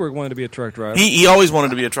didn't know you were wanting to be a truck driver. He always wanted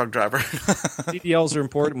to be a truck driver. CDLs are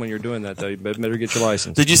important when you're doing that, though. You better get your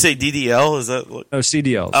license. Did you say DDL? Is that? No,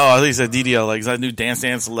 CDLs. Oh, I think you said DDL. Like, is that new Dance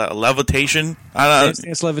Dance Levitation? Dance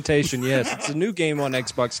Dance Levitation, yes. It's a new game on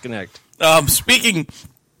Xbox Connect.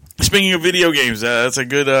 Speaking of video games, that's a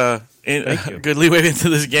good good leeway into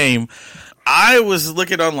this game. I was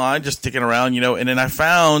looking online, just sticking around, and then I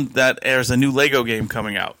found that there's a new Lego game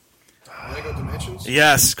coming out. Lego Dimensions?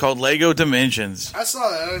 Yes, called Lego Dimensions. I saw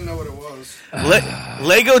that. I didn't know what it was.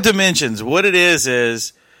 Lego Dimensions. What it is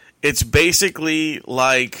it's basically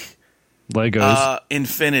like Legos.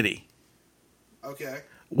 Infinity. Okay.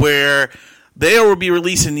 Where they will be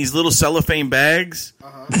releasing these little cellophane bags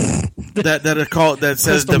that are called that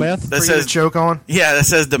says choke on. Yeah, that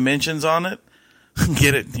says dimensions on it.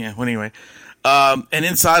 Get it? Yeah. Well, anyway, and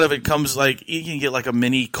inside of it comes like you can get like a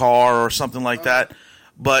mini car or something like that.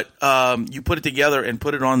 But you put it together and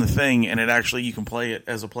put it on the thing, and it actually you can play it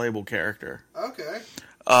as a playable character. Okay.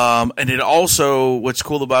 And it also what's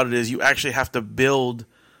cool about it is you actually have to build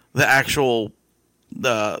the actual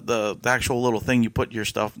the actual little thing you put your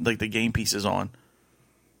stuff like the game pieces on.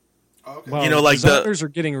 Okay. Well, like designers are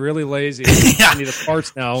getting really lazy. Yeah. They need the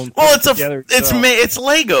parts now. Well, it's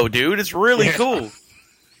Lego, dude. It's really cool.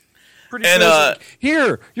 Pretty cool.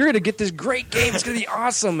 Here, you're going to get this great game. It's going to be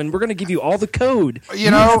awesome, and we're going to give you all the code. You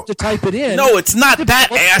have to type it in. No, it's not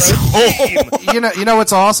that asshole. You know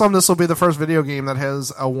what's awesome? This will be the first video game that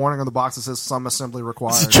has a warning on the box that says some assembly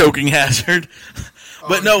required. It's a choking hazard.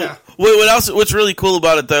 But what's really cool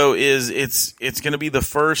about it though is it's going to be the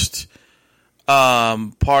first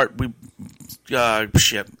part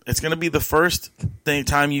it's going to be the first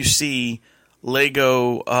time you see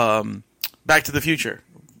Lego Back to the Future.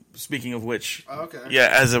 Speaking of which,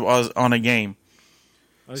 as it was on a game.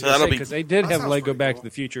 So that'll be because they did have Lego Back to the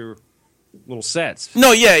Future little sets.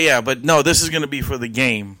 No, yeah, but no, this is going to be for the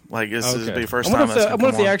game. Like this is the first time. I wonder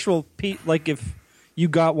if the actual if you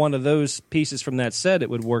got one of those pieces from that set, it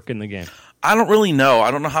would work in the game. I don't really know. I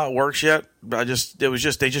don't know how it works yet. But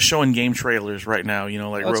they just showing game trailers right now.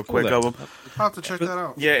 Real quick of them. I'll have to check that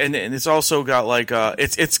out. Yeah, and it's also got like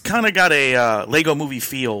it's kind of got a Lego Movie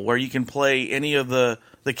feel where you can play any of the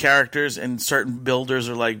characters, and certain builders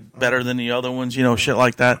are like better than the other ones. Shit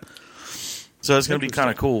like that. So it's going to be kind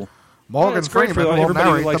of cool. Morgan it's great for Freeman everybody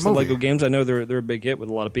who likes the Lego games. I know they're a big hit with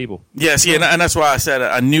a lot of people. Yes, yeah, and that's why I said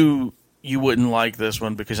I knew you wouldn't like this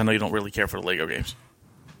one because I know you don't really care for the Lego games.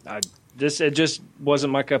 It just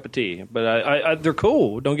wasn't my cup of tea, but I they're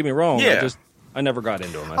cool. Don't get me wrong. Yeah. I never got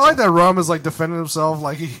into them. I like that Rum is like defending himself,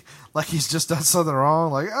 like he's just done something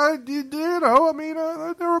wrong. Like they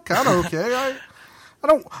were kind of okay. I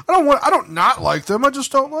don't not like them. I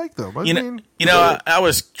just don't like them. I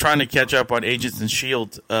was trying to catch up on Agents and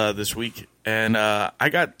S.H.I.E.L.D. This week, and I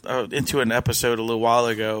got into an episode a little while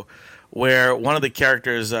ago where one of the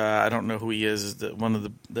characters, I don't know who he is one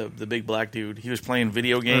of the big black dude. He was playing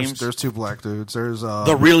video games. There's two black dudes. There's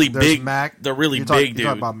the really big Mac. The really You're big talking dude.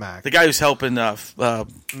 about Mac. The guy who's helping. Not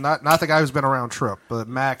the guy who's been around Trip, but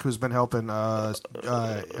Mac who's been helping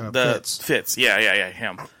Fitz. Fitz. Yeah,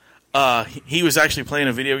 him. He was actually playing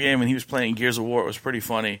a video game, and he was playing Gears of War. It was pretty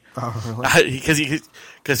funny. Oh, really?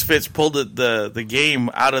 Because Fitz pulled the game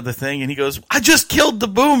out of the thing, and he goes, "I just killed the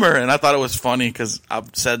boomer," and I thought it was funny because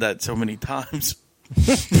I've said that so many times.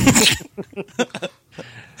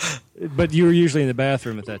 But you were usually in the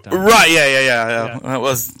bathroom at that time. Right? Yeah.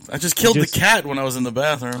 I just killed the cat when I was in the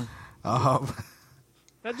bathroom.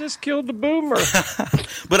 I just killed the boomer.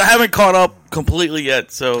 But I haven't caught up completely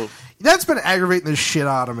yet, so. That's been aggravating the shit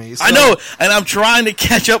out of me. So. I know, and I'm trying to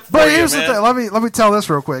catch up for But you, here's man. the thing. Let me tell this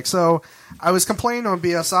real quick. So I was complaining on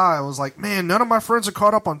BSI. I was like, man, none of my friends are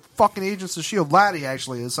caught up on fucking Agents of S.H.I.E.L.D. Laddie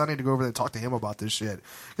actually is. So I need to go over there and talk to him about this shit.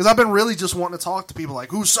 Because I've been really just wanting to talk to people like,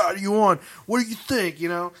 whose side are you on? What do you think? You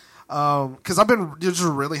know? Because I've been just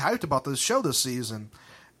really hyped about this show this season.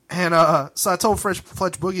 And so I told Fletch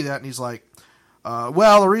Boogie that, and he's like,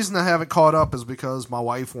 well, the reason I haven't caught up is because my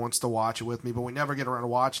wife wants to watch it with me, but we never get around to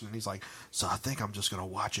watching it. And he's like, so I think I'm just going to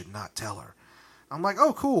watch it and not tell her. I'm like,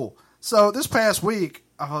 oh, cool. So this past week,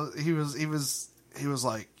 he was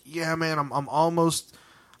like, yeah, man, I'm almost,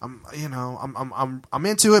 I'm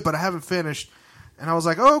into it, but I haven't finished. And I was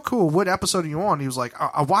like, oh, cool. What episode are you on? He was like,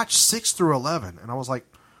 I watched 6 through 11. And I was like,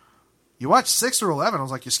 you watched 6 through 11? I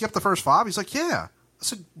was like, you skipped the first 5? He's like, yeah. I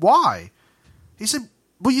said, why? He said,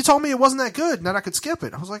 well, you told me it wasn't that good and that I could skip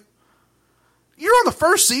it. I was like, you're on the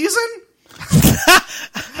first season?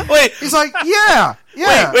 Wait. He's like, yeah.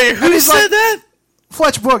 Wait, who said that?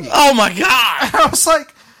 Fletch Boogie. Oh, my God. I was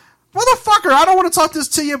like, motherfucker, I don't want to talk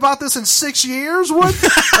to you about this in 6 years. What?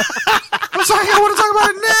 I was like, I want to talk about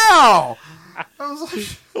it now. I was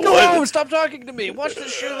like, Go on, stop talking to me. Watch the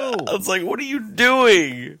show. I was like, what are you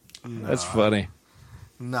doing? That's funny.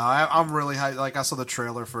 no, I'm really hyped. Like, I saw the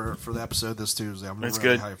trailer for the episode this Tuesday. I'm That's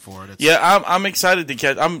really good. hyped for it. Yeah, I'm excited to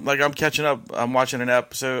catch. I'm catching up. I'm watching an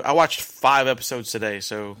episode. I watched 5 episodes today,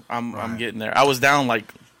 so I'm getting there. I was down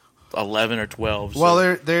like 11 or 12. So.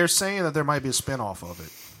 Well, they're saying that there might be a spinoff of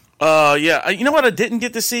it. Yeah. You know what I didn't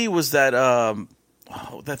get to see was that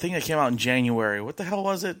that thing that came out in January. What the hell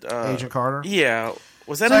was it? Agent Carter? Yeah.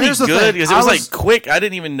 Was that So any here's the good? thing. Because it was like quick. I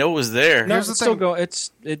didn't even know it was there. No, Here's the it's still thing. go. It's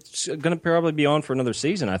going to probably be on for another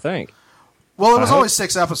season, I think. Well, it was only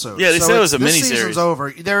 6 episodes. Yeah, they said it was a this miniseries. season's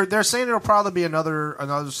over. They're saying it'll probably be another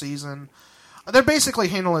season. They're basically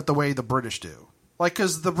handling it the way the British do. Like,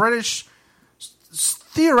 because the British,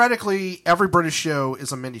 theoretically, every British show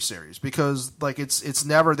is a miniseries because, like, it's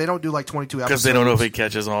never, they don't do like 22 episodes. Because they don't know if it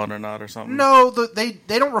catches on or not or something. No, they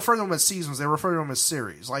don't refer to them as seasons. They refer to them as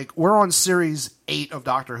series. Like, we're on series 8 of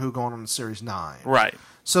Doctor Who, going on to series 9. Right.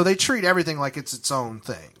 So they treat everything like it's its own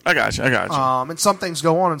thing. I got you. And some things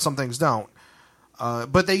go on and some things don't.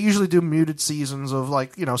 But they usually do muted seasons of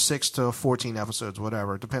 6 to 14 episodes,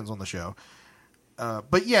 whatever. It depends on the show.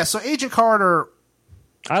 But yeah, so Agent Carter,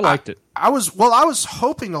 I liked it. I was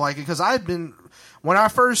hoping to like it because when I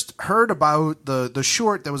first heard about the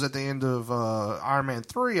short that was at the end of Iron Man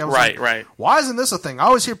 3, I was right. Why isn't this a thing? I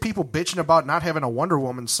always hear people bitching about not having a Wonder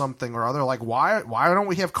Woman something or other. Like, why don't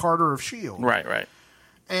we have Carter of S.H.I.E.L.D.? Right.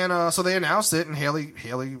 And so they announced it, and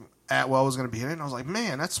Haley Atwell was going to be in it, and I was like,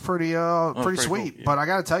 man, that's pretty pretty sweet. cool, yeah. But I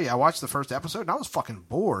got to tell you, I watched the first episode, and I was fucking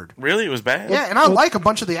bored. Really? It was bad? Yeah, and I like a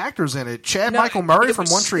bunch of the actors in it. Michael Murray from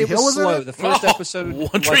One Tree Hill was in slow. it. The first episode,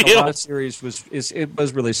 One Tree like Hill. a lot of series, it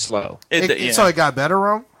was really slow. Yeah. So it got better,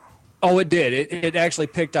 Rome? Oh, it did. It actually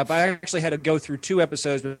picked up. I actually had to go through 2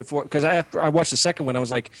 episodes before because I watched the second one. I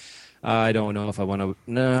was like, I don't know if I want to.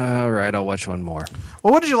 No, all right, I'll watch one more.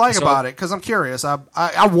 Well, what did you like about it? Because I'm curious. I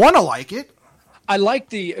want to like it. I liked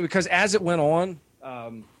because as it went on,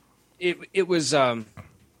 it was it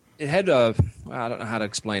had I don't know how to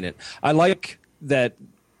explain it. I like that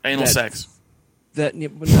Anal sex.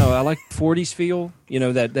 No, I like 40s feel. You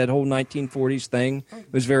know that whole 1940s thing.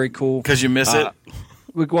 It was very cool. Because you miss it?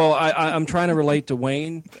 Well, I'm trying to relate to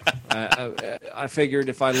Wayne. I figured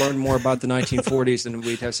if I learned more about the 1940s, then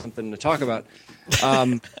we'd have something to talk about.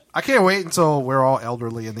 I can't wait until we're all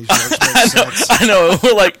elderly and these jokes make sense. I know.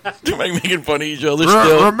 We're like making fun of each other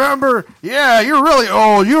still. Remember, yeah, you're really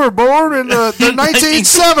old. You were born in the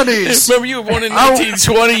 1970s. Remember you were born in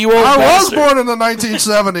 1920, you old I was bastard. born in the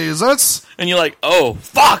 1970s. That's And you're like, oh,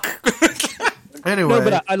 fuck. anyway. No,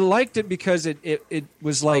 but I liked it because it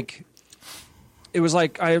was like. It was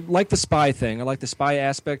like I like the spy thing. I like the spy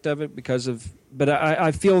aspect of it but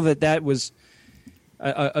I feel that was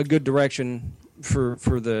a good direction for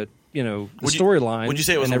the the storyline. Would you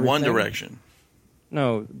say it was and a One everything. Direction?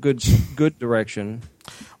 No, good direction.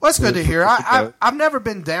 Well, that's good to hear. for- I've never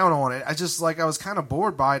been down on it. I just I was kind of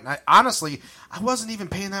bored by it. And honestly, I wasn't even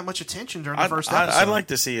paying that much attention during the first episode. I'd like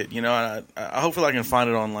to see it. I hopefully I can find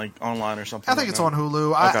it on online or something. I think it's on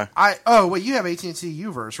Hulu. Okay. Oh wait, you have AT&T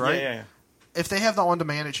Uverse, right? Yeah. If they have the on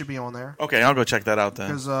demand, it should be on there. Okay, I'll go check that out then.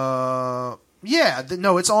 Because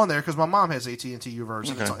no, it's on there because my mom has AT&T Uverse.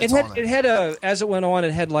 And Okay. it's on there. It had as it went on,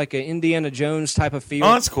 it had like an Indiana Jones type of feel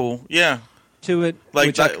Oh, that's cool. Yeah, to it, like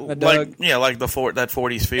which I that, kinda dug. like that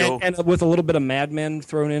 40s feel. and with a little bit of Mad Men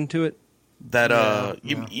thrown into it.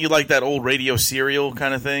 You like that old radio serial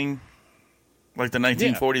kind of thing, like the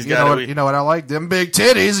 1940s You guy. know what I like? Them big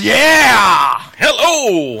titties. Yeah.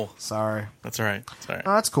 Hello. Sorry. That's all right. Oh,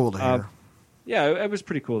 that's cool to hear. Yeah, it was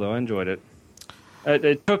pretty cool though. I enjoyed it.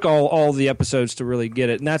 It took all the episodes to really get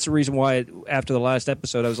it, and that's the reason why after the last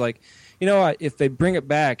episode I was like, if they bring it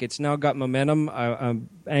back, it's now got momentum. I'm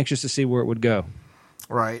anxious to see where it would go.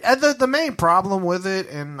 Right, and the main problem with it,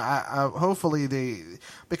 and I hopefully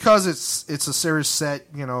because it's a series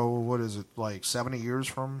set, what is it, like 70 years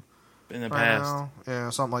from In the right past. now? Yeah,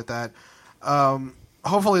 something like that.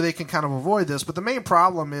 Hopefully they can kind of avoid this, but the main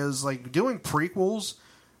problem is doing prequels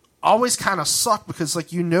always kind of suck because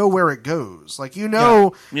where it goes. At some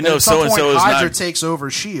point so-and-so is Hydra not- takes over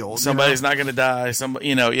S.H.I.E.L.D. Somebody's not going to die.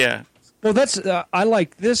 Yeah. Well, that's I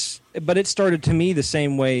like this, but it started to me the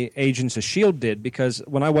same way Agents of S.H.I.E.L.D. did, because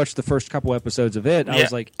when I watched the first couple episodes of it, I Yeah.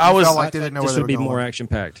 was like, I was- felt like they didn't know this where they would be were more going. action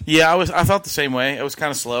packed. Yeah, I felt the same way. It was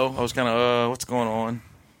kind of slow. I was kind of, what's going on?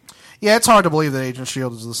 Yeah, it's hard to believe that Agent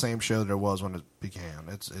S.H.I.E.L.D. is the same show that it was when it began.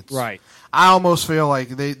 It's Right. I almost feel like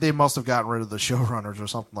they must have gotten rid of the showrunners or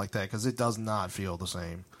something like that because it does not feel the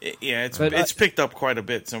same. It's picked up quite a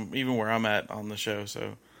bit, even where I'm at on the show.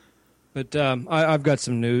 So, But I've got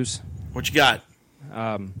some news. what you got?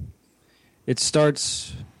 It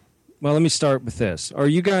starts. Well, let me start with this. Are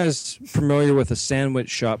you guys familiar with a sandwich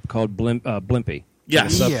shop called Blimpie?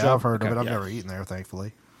 Yes. Sub Yeah, shop? I've heard of it. I've yeah. never eaten there,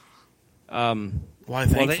 thankfully. Why? Well,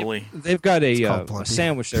 Thankfully, they've got It's a called Blimpie.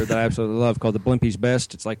 sandwich there that I absolutely love called the Blimpie's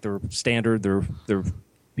Best. It's like their standard. Their it's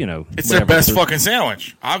whatever. their best fucking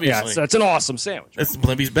sandwich. Yeah, Obviously, it's an awesome sandwich. it's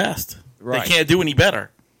Blimpie's best. Right. They can't do any better.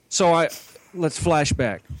 So let's flash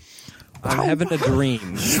back. I'm having a dream. I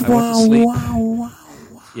went to sleep.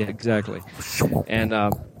 Yeah, exactly. And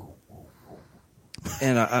I'm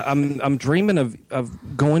dreaming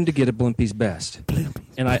of going to get a Blimpie's Best.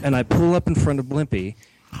 And I pull up in front of Blimpie,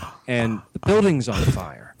 and the building's on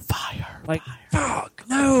fire. Like, fuck,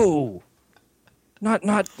 no. Not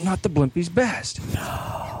the Blimpie's Best.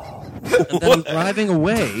 No. And then I'm driving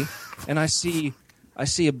away, and I see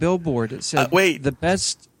a billboard that said, wait. the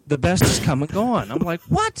best is come and gone. I'm like,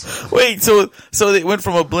 what? Wait, so they went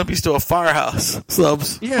from a Blimpie's to a Firehouse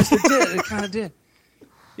subs. Yes, it did. It kind of did.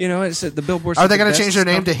 It said the billboard. Are said they the going to best change their is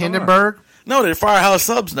name come to and gone. Hindenburg? No, they're Firehouse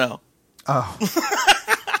subs now. Oh.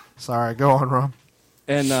 Sorry, go on, Ron.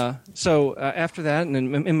 And so after that,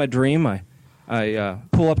 and in my dream, I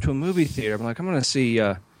pull up to a movie theater. I'm like, I'm going to see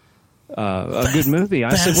a good movie.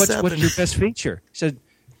 I said, what's your best feature? He said,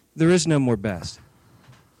 there is no more best.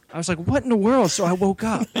 I was like, what in the world? So I woke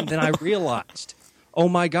up, and then I realized, oh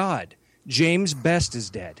my God, James Best is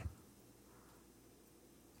dead.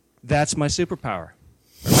 That's my superpower.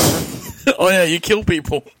 Oh yeah, you kill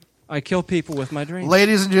people. I kill people with my dreams.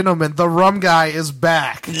 Ladies and gentlemen, the rum guy is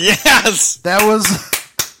back. Yes. That was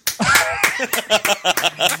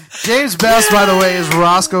James Best, by the way, is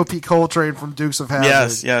Roscoe P. Coltrane from Dukes of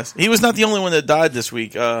Hazzard. Yes. He was not the only one that died this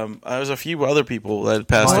week. There was a few other people that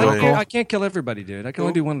passed My away. uncle. I can't kill everybody, dude. I can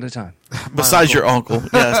only do one at a time. Besides your uncle.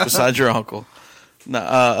 Yes, besides your uncle. No,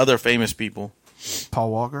 other famous people.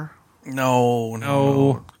 Paul Walker.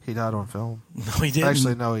 No. He died on film. No, he didn't.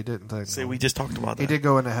 Actually, no, he didn't. Technically. See, we just talked about that. He did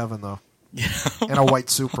go into heaven though, Yeah. in a white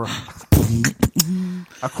Supra.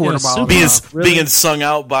 A quarter Yeah, mile. Supra. being, Really? being sung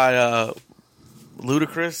out by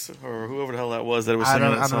Ludacris or whoever the hell that was I singing don't that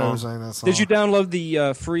know who song. was saying that song. Did you download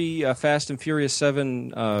the free Fast and Furious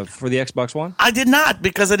 7 for the Xbox One? I did not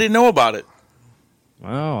because I didn't know about it.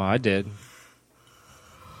 Oh, I did.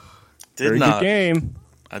 Did Very not. good game.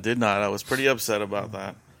 I did not. I was pretty upset about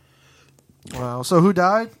that. Wow. So who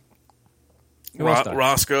died? Who else died?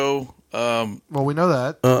 Roscoe, Well, we know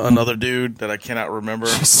that. another dude that I cannot remember.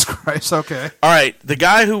 Jesus Christ. Okay. All right, the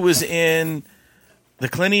guy who was in the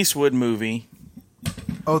Clint Eastwood movie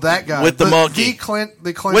Oh, that guy With the monkey. The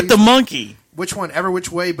Clint. with the monkey. Which one? Every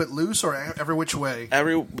Which Way But Loose, or Every Which Way?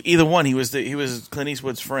 Either one. He was Clint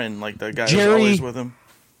Eastwood's friend, like the guy who was Jerry. always with him.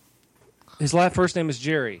 His first name is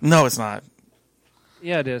Jerry. No, it's not.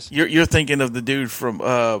 Yeah, it is. You're thinking of the dude from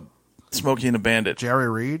Smokey and the Bandit. Jerry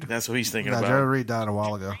Reed. That's what he's thinking No, about. Jerry Reed died a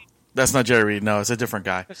while ago. That's not Jerry Reed. No, it's a different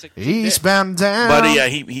guy. Eastbound down. But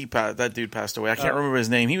yeah, that dude passed away. I can't remember his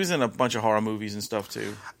name. He was in a bunch of horror movies and stuff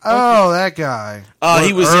too. Oh, that guy.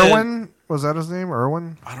 He was Irwin. Was that his name?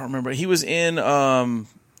 Irwin? I don't remember. He was in on,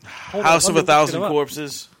 House of let me a Thousand look it up.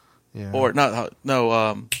 Corpses, Yeah. or not?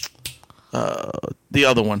 No, the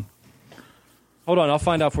other one. Hold on, I'll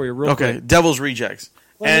find out for you real Okay, quick. Devil's Rejects.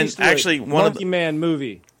 And actually, one of Monkey Man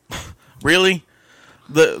movie. really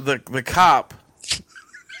the cop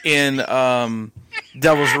in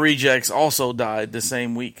Devil's Rejects also died the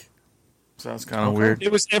same week. So that's kind of weird.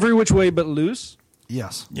 It was Every Which Way But Loose.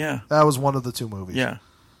 Yes. Yeah, That was one of the two movies. yeah.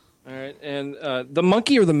 All right, and the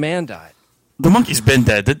monkey or the man died. The monkey's been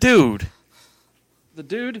dead. The dude. The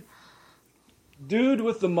dude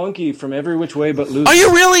with the monkey from Every Which Way But Loose. Are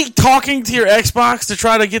you really talking to your Xbox to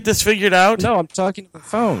try to get this figured out? No, I'm talking to the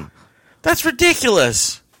phone. That's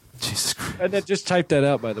ridiculous. Jesus Christ. I just typed that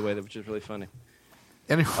out, by the way, which is really funny.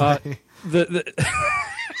 Anyway. The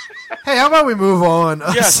Hey, how about we move on?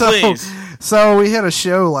 Yes, please. So we had a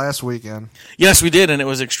show last weekend, Yes, we did, and it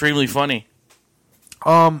was extremely funny.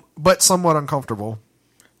 but somewhat uncomfortable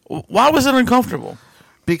Why was it uncomfortable?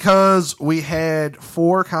 because we had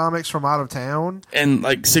 4 comics from out of town. And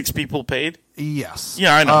like 6 people paid? Yes.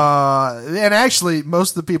 Yeah, I know. And actually,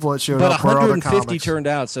 most of the people that showed but up were other 150 comics. turned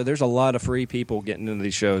out, so there's a lot of free people getting into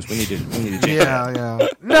these shows. We need to change that. Yeah.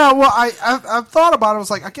 No, well, I thought about it. I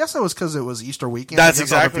was like, I guess it was because it was Easter weekend. That's I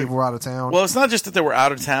guess other exactly. people were out of town. Well, it's not just that they were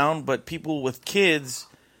out of town, but people with kids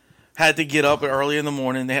had to get up early in the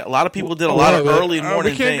morning. A lot of people did a lot of early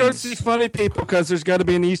morning We can't go things. see funny people because there's got to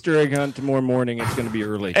be an Easter egg hunt tomorrow morning. It's going to be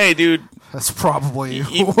early. Hey, dude, That's probably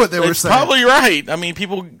what they were it's saying. probably right. I mean,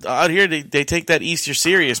 people out here they take that Easter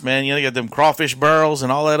serious, man. You know, they got them crawfish barrels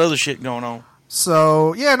and all that other shit going on.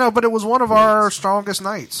 So yeah, no, but it was one of our strongest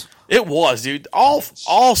nights. It was, dude. All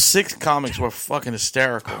 6 comics were fucking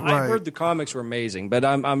hysterical. I Right. heard the comics were amazing, but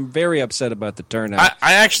I'm very upset about the turnout.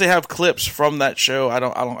 I actually have clips from that show.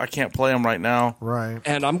 I can't play them right now Right.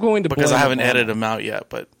 and I'm going to because blame I haven't it on- edited them out yet.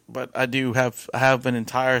 But I have the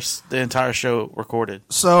entire show recorded.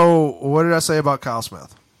 So what did I say about Kyle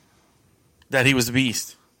Smith? That he was the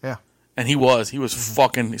beast, Yeah. and he was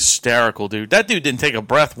fucking hysterical, dude. That dude didn't take a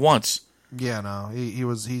breath once. Yeah, no,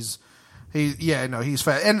 he's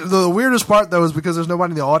fat. And the weirdest part though is because there's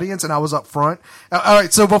nobody in the audience, and I was up front. All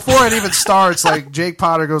right, so before it even starts, like Jake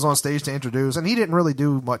Potter goes on stage to introduce, and he didn't really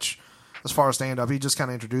do much as far as stand up. He just kind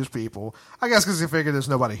of introduced people, I guess, because he figured there's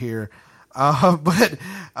nobody here. But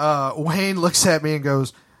Wayne looks at me and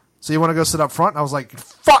goes, "So you want to go sit up front?" And I was like,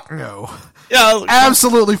 "Fuck no, Yeah, I was like,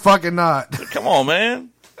 absolutely fucking not." come on, man.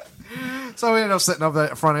 So we ended up sitting up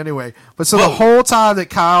at front anyway. But so the whole time that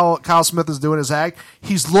Kyle Smith is doing his act,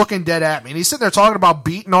 he's looking dead at me. And he's sitting there talking about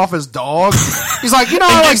beating off his dog. He's like,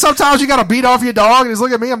 how, like sometimes you got to beat off your dog? And he's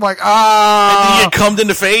looking at me. I'm like, He get cummed in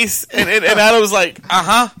the face, and Adam was like,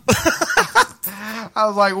 I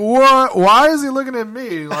was like, what? Why is he looking at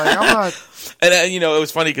me? Like, I'm not. And it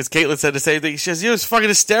was funny because Caitlin said the same thing. She says, it's fucking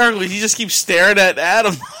hysterical. He just keeps staring at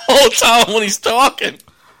Adam the whole time when he's talking.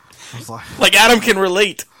 I was like, Like Adam can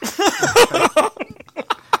relate.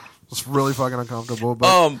 it's really fucking uncomfortable.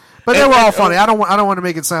 But they were all funny. I don't want to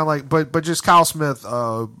make it sound like, but just Kyle Smith.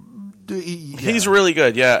 He's really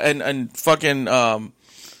good, yeah. And fucking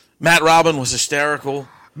Matt Robin was hysterical.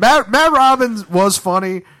 Matt Robbins was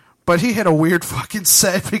funny, but he had a weird fucking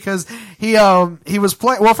set because he was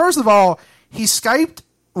playing. Well, first of all, he Skyped.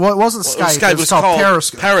 Well, it wasn't Skype. It was called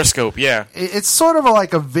Periscope. Periscope, yeah. It's sort of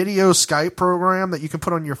like a video Skype program that you can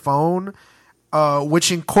put on your phone,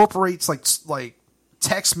 which incorporates like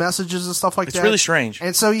text messages and stuff like that. It's really strange.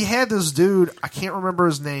 And so he had this dude. I can't remember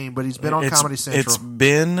his name, but he's been on Comedy Central. It's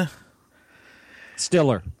Ben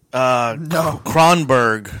Stiller. No.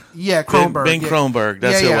 Kronberg. Yeah, Kronberg. Ben yeah. Kronberg.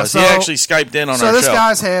 That's who it was. So, he actually Skyped in on so our this show.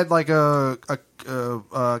 guy's had like a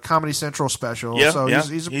Comedy Central special. Yeah, so yeah.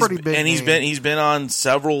 he's a pretty big. And he's name. been on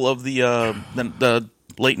several of the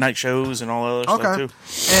late night shows and all that other stuff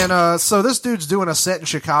too. And so this dude's doing a set in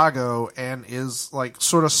Chicago and is like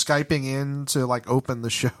sort of Skyping in to like open the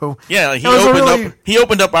show. Yeah, he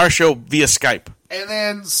opened up our show via Skype. And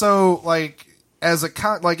then so like as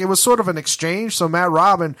it was sort of an exchange. So Matt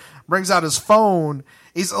Robin brings out his phone.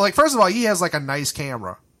 He's like, first of all, he has like a nice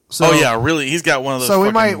camera. So, Oh yeah, really? He's got one of those. So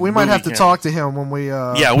we fucking might have to movie talk to him when we.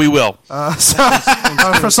 Yeah, we will. for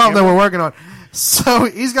something that we're working on. So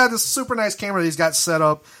he's got this super nice camera that he's got set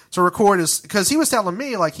up to record his. Because he was telling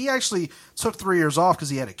me like he actually took 3 years off because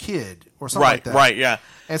he had a kid or something like that. Right, yeah.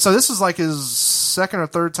 And so this is like his second or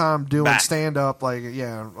third time doing Back. stand up. Like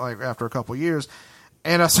after a couple years.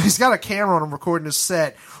 And so he's got a camera on him recording his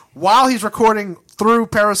set while he's recording through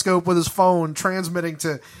Periscope with his phone, transmitting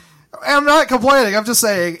to. And I'm not complaining. I'm just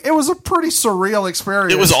saying it was a pretty surreal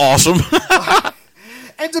experience. It was awesome.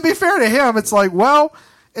 And to be fair to him, it's like, well,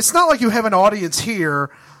 it's not like you have an audience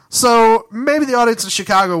here, so maybe the audience in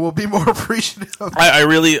Chicago will be more appreciative. I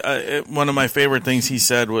really, one of my favorite things he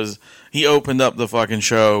said was he opened up the fucking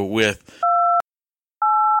show with.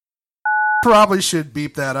 Probably should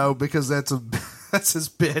beep that out because that's his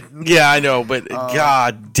bit. Yeah, I know, but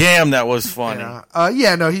god damn, that was funny.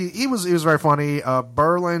 He was very funny.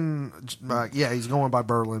 Berlin, he's going by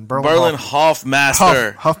Berlin. Berlin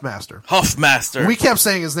Hoffmaster. Huffmaster. Huffmaster. We kept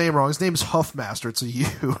saying his name wrong. His name is Huffmaster. It's a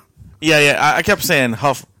U. Yeah. I kept saying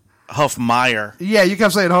Huffmeyer. Yeah, you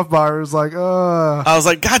kept saying Huffmeyer. It was like, I was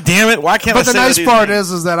like, god damn it, why can't I But say the nice these part names?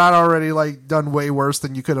 is that I'd already done way worse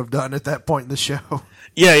than you could have done at that point in the show.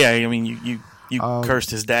 Yeah. I mean, you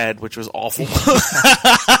cursed his dad, which was awful.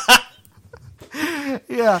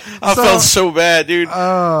 Yeah. I felt so bad, dude.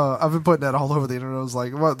 I've been putting that all over the internet. I was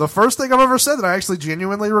like, well, the first thing I've ever said that I actually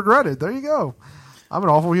genuinely regretted. There you go. I'm an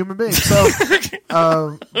awful human being. So,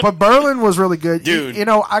 but Berlin was really good. Dude.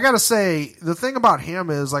 I got to say, the thing about him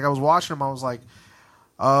is, I was watching him, I was like,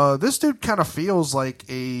 this dude kind of feels like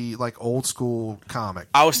a old school comic.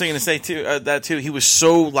 I was thinking to say that too. He was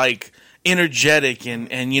so energetic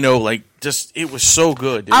and just it was so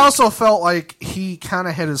good, dude. I also felt like he kind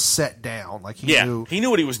of had his set down. Like he knew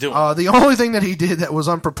what he was doing. The only thing that he did that was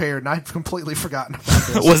unprepared, and I'd completely forgotten about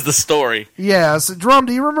this, was the story. Yeah, so Drum,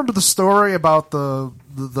 do you remember the story about the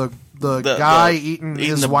guy eating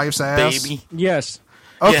his wife's ass? Baby. Yes.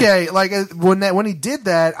 Okay, when he did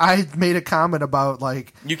that, I made a comment about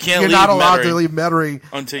you're not allowed to leave Metairie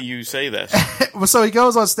until you say this. So he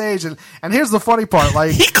goes on stage, and here's the funny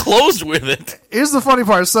part: he closed with it. Here's the funny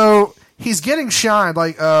part: so he's getting shined.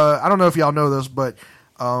 I don't know if y'all know this, but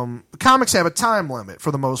comics have a time limit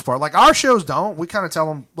for the most part. Our shows don't. We kind of tell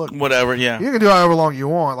them, look, whatever, yeah, you can do however long you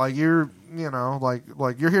want. You're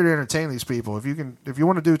you're here to entertain these people. If you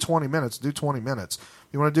want to do 20 minutes, do 20 minutes.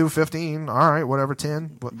 You want to do 15? All right, whatever,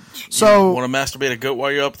 10. But, you want to masturbate a goat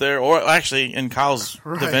while you're up there, or actually, in Kyle's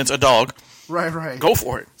defense, a dog. Right. Go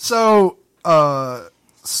for it. So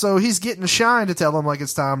he's getting shined to tell him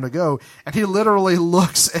it's time to go, and he literally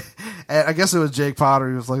looks at, I guess it was Jake Potter.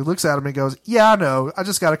 He was looks at him and goes, "Yeah, I know. I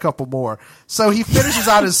just got a couple more." So he finishes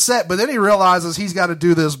out his set, but then he realizes he's got to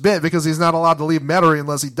do this bit because he's not allowed to leave Metairie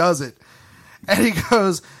unless he does it, and he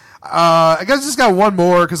goes. I guess I just got one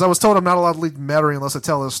more because I was told I'm not allowed to leave Metairie unless I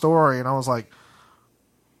tell this story, and I was like,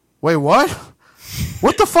 "Wait, what?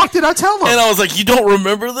 What the fuck did I tell him?" And I was like, "You don't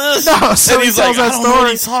remember this?" No. So and he's he tells like, that "I don't story. know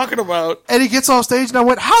what he's talking about." And he gets off stage, and I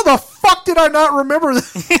went, "How the fuck did I not remember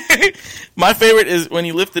this?" My favorite is when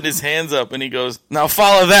he lifted his hands up and he goes, "Now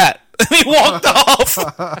follow that," and he walked off.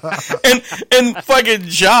 and fucking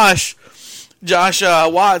Josh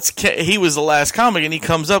Watts, he was the last comic, and he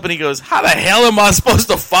comes up and he goes, "How the hell am I supposed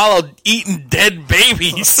to follow eating dead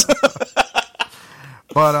babies?"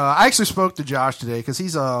 But I actually spoke to Josh today because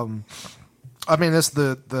he's his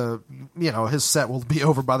set will be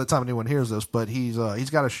over by the time anyone hears this, but he's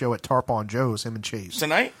got a show at Tarpon Joe's, him and Chase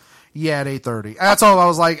tonight. Yeah, at 8:30. That's all. I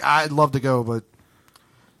was like, I'd love to go, but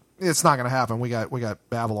it's not going to happen. We got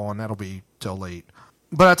Babylon. That'll be till late.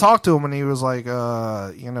 But I talked to him, and he was like,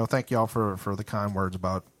 thank y'all for the kind words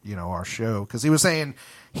about, our show. Because he was saying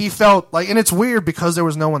he felt and it's weird because there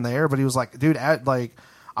was no one there, but he was like, dude, I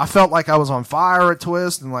felt like I was on fire at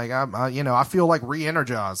Twist, and I feel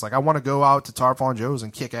re-energized. I want to go out to Tarpon Joe's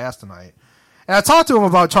and kick ass tonight. And I talked to him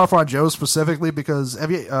about Tarpon Joe's specifically because,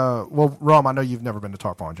 have you, Rom, I know you've never been to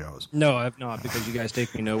Tarpon Joe's. No, I've not, because you guys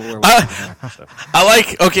take me nowhere.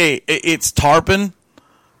 It's Tarpon,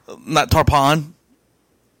 not Tarpon.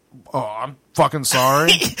 Oh, I'm fucking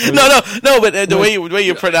sorry. No, but the way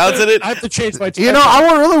you pronounce it, I have to change my.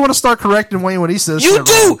 I really want to start correcting Wayne when he says. You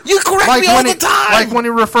do. You correct me all the time. Like when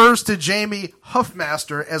he refers to Jamie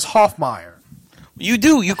Huffmaster as Hoffmeyer. You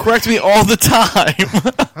do. You correct me all the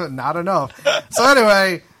time. Not enough. So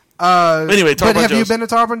anyway, Tarpon have Joe's. you been to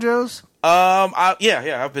Tarpon Joe's?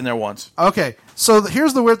 Yeah, I've been there once. Okay, so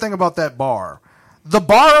here's the weird thing about that bar: the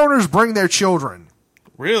bar owners bring their children.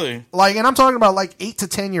 Really? And I'm talking about 8 to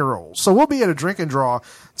 10-year-olds. So we'll be at a drink and draw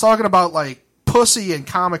talking about pussy and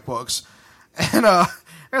comic books, and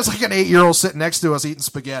there's an 8-year-old sitting next to us eating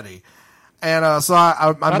spaghetti, and so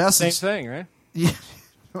I Not messaged. the same thing, right? Yeah.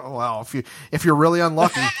 Well, if you're really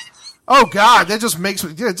unlucky. Oh God, that just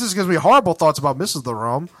gives me horrible thoughts about Mrs. the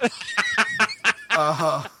Rum.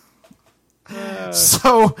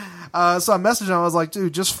 So I messaged him. I was like,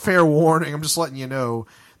 dude, just fair warning. I'm just letting you know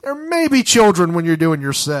there may be children when you're doing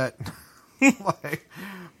your set.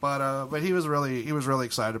 But he was really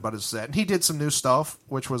excited about his set, and he did some new stuff,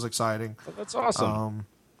 which was exciting. Well, that's awesome.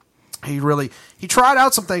 He tried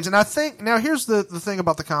out some things, and I think now here's the thing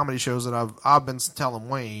about the comedy shows that I've been telling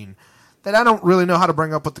Wayne that I don't really know how to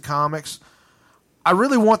bring up with the comics. I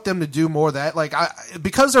really want them to do more of that. Like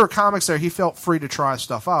because there were comics there, he felt free to try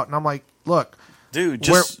stuff out, and I'm like, look, dude,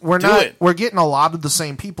 just we're do not it. we're getting a lot of the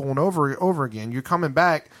same people and over again. You're coming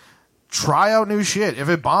back, try out new shit. If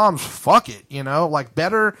it bombs, fuck it. Like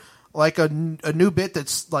better like a new bit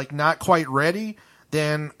that's like not quite ready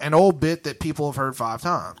than an old bit that people have heard 5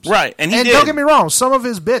 times. Right, and he did. Don't get me wrong, some of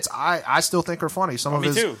his bits I still think are funny. Some of me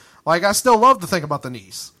his too. Like I still love the thing about the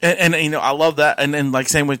knees. And I love that. And then like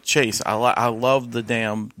same with Chase. I love the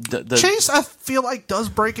damn the Chase. I feel like does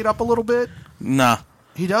break it up a little bit. Nah,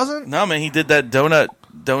 he doesn't. No, man, he did that donut.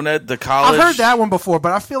 The college. I've heard that one before,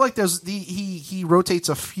 but I feel like he rotates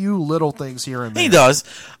a few little things here and there. He does.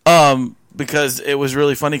 Because it was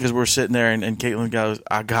really funny because we're sitting there and Caitlin goes,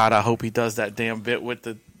 God, I hope he does that damn bit with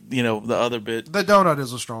the other bit. The donut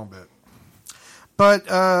is a strong bit. But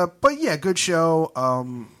yeah, good show.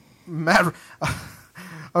 Matt,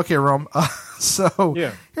 okay, Rum. So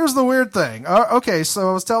yeah. Here's the weird thing. Okay, so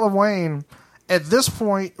I was telling Wayne at this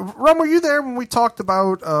point, Rum, were you there when we talked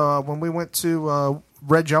about when we went to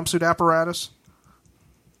Red Jumpsuit Apparatus?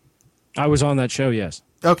 I was on that show, yes.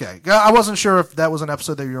 Okay, I wasn't sure if that was an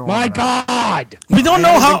episode that you were on. My God! We don't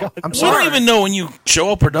know how. I'm we sorry. don't even know when you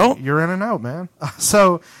show up or don't. You're in and out, man.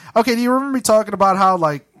 So, okay, do you remember me talking about how,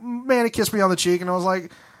 like, man, he kissed me on the cheek, and I was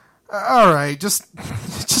like, all right, just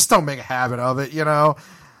don't make a habit of it,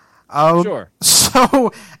 Sure.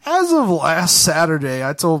 So, as of last Saturday,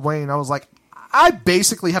 I told Wayne, I was like, I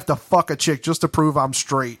basically have to fuck a chick just to prove I'm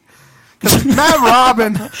straight. Because Matt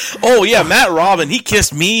Robin... Oh, yeah, Matt Robin, he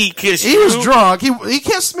kissed me, he kissed He you. was drunk. He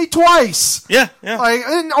kissed me twice. Yeah. Like,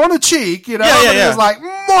 on the cheek, Yeah. and he was like,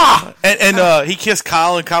 mwah! And he kissed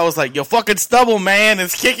Kyle, and Kyle was like, yo, fucking stubble, man,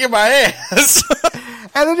 it's kicking my ass.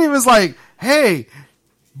 And then he was like, hey,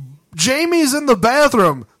 Jamie's in the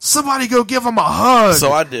bathroom. Somebody go give him a hug.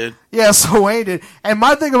 So I did. Yeah, so Wayne did. And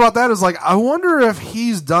my thing about that is, like, I wonder if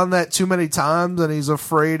he's done that too many times and he's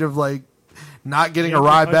afraid of, like, not getting a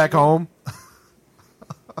ride back home.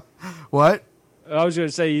 What? I was going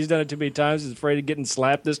to say he's done it too many times. He's afraid of getting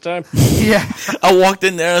slapped this time. Yeah. I walked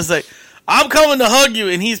in there, I was like, I'm coming to hug you,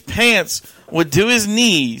 and his pants would to his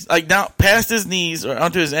knees, like down past his knees or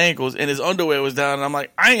onto his ankles, and his underwear was down, and I'm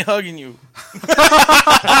like, I ain't hugging you. And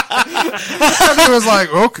he was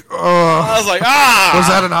like, okay. I was like, Was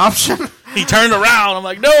that an option? He turned around. I'm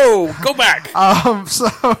like, no, go back. So,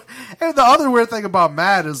 and the other weird thing about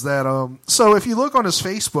Matt is that, so if you look on his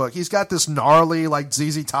Facebook, he's got this gnarly, like,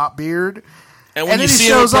 ZZ Top beard. And when and you then he see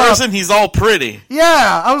him in shows up- person, he's all pretty.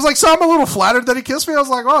 Yeah, I was like, so I'm a little flattered that he kissed me. I was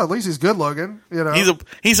like, oh, at least he's good looking,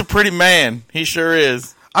 He's a pretty man. He sure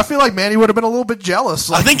is. I feel like Manny would have been a little bit jealous.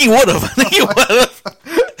 I think he would have.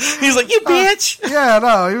 He's like, you bitch. Yeah,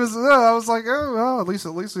 no, he was. I was like, oh, well, at least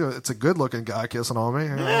it's a good looking guy kissing on me.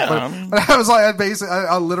 Yeah. But I was like,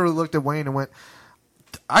 I literally looked at Wayne and went,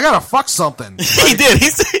 I gotta fuck something. He did.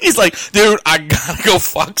 He's like, dude, I gotta go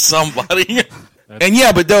fuck somebody. And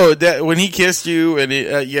yeah, but though when he kissed you, and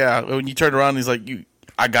when you turned around, he's like,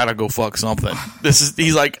 I gotta go fuck something.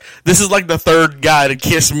 He's like, this is like the third guy to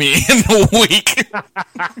kiss me in a week.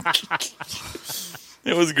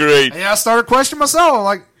 It was great. And I started questioning myself. I'm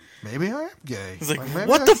like, maybe I am gay. He's like, maybe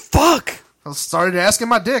what the fuck? I started asking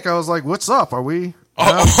my dick. I was like, what's up? Are we?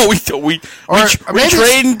 We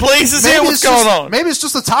trading places here? What's going on? Maybe it's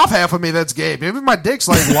just the top half of me that's gay. Maybe my dick's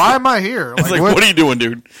like, why am I here? It's like, what are you doing,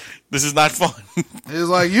 dude? This is not fun. It's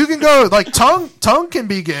like, you can go, like, tongue can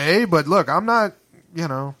be gay, but look, I'm not,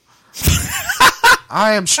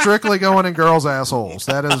 I am strictly going in girls' assholes.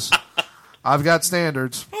 That is, I've got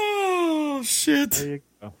standards. Oh, shit. There you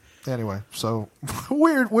go. Anyway, so,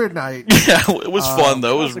 weird night. Yeah, it was fun,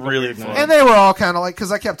 though. It was really fun. And they were all kind of like,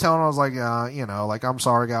 because I kept telling them, I was like, like, I'm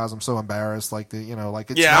sorry, guys, I'm so embarrassed. Like,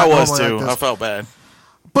 like, it's Yeah, not I was, normally too. like this. I felt bad.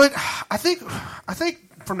 But I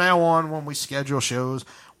think from now on, when we schedule shows,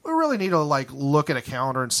 we really need to like look at a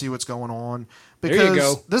calendar and see what's going on. Because There you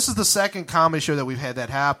go. this is the second comedy show that we've had that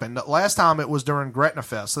happen. The last time it was during Gretna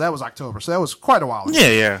Fest, so that was October. So that was quite a while ago.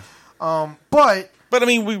 Yeah. But I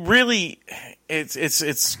mean, we really, it's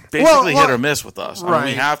basically hit or miss with us. I mean, right.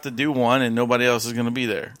 we have to do one, and nobody else is going to be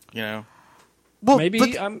there. well,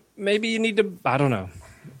 Maybe you need to. I don't know.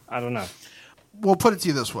 We'll put it to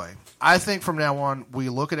you this way. I think from now on, we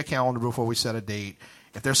look at a calendar before we set a date.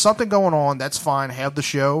 If there's something going on, that's fine. Have the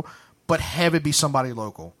show, but have it be somebody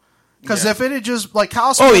local. Because Yeah. if it had just like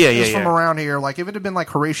Kyle Smith yeah, is yeah, from yeah. around here, like if it had been like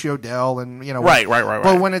Horatio Dell and Right.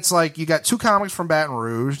 But when it's like you got two comics from Baton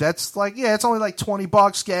Rouge, that's like it's only like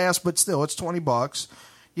 $20 gas, but still it's $20.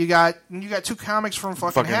 You got two comics from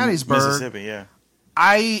fucking Hattiesburg. Mississippi, yeah.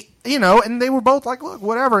 And they were both like, look,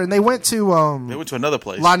 whatever, and they went to They went to another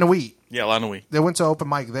place. La Nuit. Yeah, La Nuit. They went to open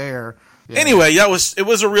mic there. Yeah. Anyway, it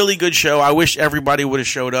was a really good show. I wish everybody would have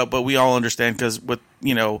showed up, but we all understand because with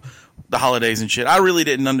the holidays and shit. I really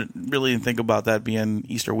didn't think about that being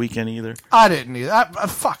Easter weekend either. I didn't either.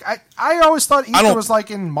 I always thought Easter was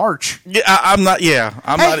like in March. Yeah, I'm not. Yeah,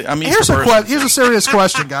 I'm Hey, not. I'm Easter here's a serious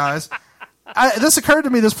question, guys. This occurred to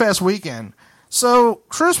me this past weekend. So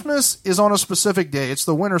Christmas is on a specific day. It's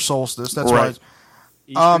the winter solstice. That's Right.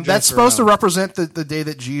 right. That's supposed to represent the day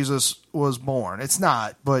that Jesus was born. It's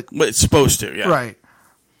not, but it's supposed to. Yeah. right.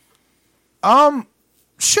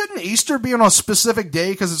 Shouldn't Easter be on a specific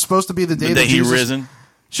day because it's supposed to be the day The that day he Jesus risen.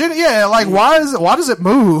 Why does it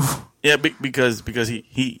move? Yeah, because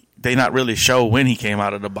he they not really show when he came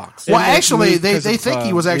out of the box. Well, It actually, moved they 'cause of, think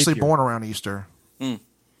he was actually leap year. born around Easter.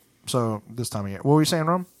 So this time of year. What were you saying,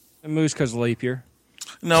 Rum? It moves because of leap year.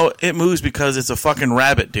 No, it moves because it's a fucking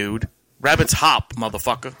rabbit, dude. Rabbits hop,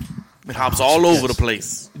 motherfucker. It hops all over the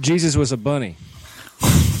place. Jesus was a bunny.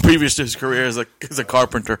 Previous to his career as a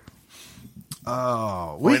carpenter.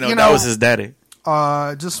 Oh, That was his daddy.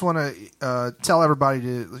 Just want to tell everybody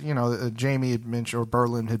to Jamie had mentioned or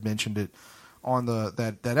Berlin had mentioned it on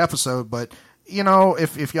that episode, but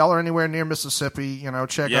if y'all are anywhere near Mississippi,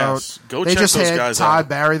 check Yes. out. Go they check just those had guys Todd out.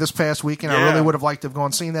 Barry this past weekend. I Yeah. really would have liked to have gone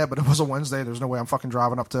and seen that, but it was a Wednesday. There's no way I'm fucking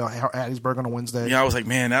driving up to Hattiesburg on a Wednesday. Yeah, I was like,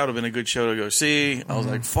 man, that would have been a good show to go see. I was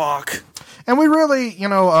like, fuck. And we really,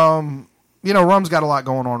 Rum's got a lot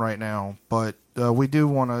going on right now, but we do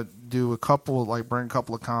want to do bring a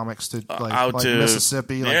couple of comics to out like to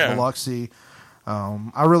Mississippi, like yeah. Biloxi.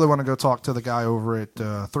 I really want to go talk to the guy over at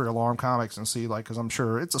 3 Alarm Comics and see, because I'm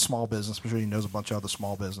sure it's a small business. I'm sure he knows a bunch of other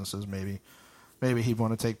small businesses. Maybe he'd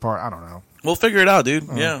want to take part. I don't know. We'll figure it out, dude.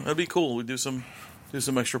 Yeah, that'd be cool. We do some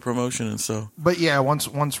extra promotion and so. But yeah, once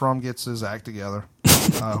Rum gets his act together,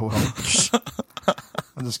 well,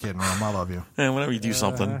 I'm just kidding, Rum. I love you. And whenever you do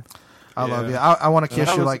something, I love you. I want to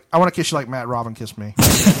kiss you like Matt Robin kissed me.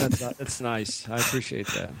 That's nice. I appreciate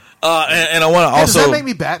that. and I want to Hey, does also that make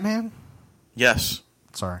me Batman? yes,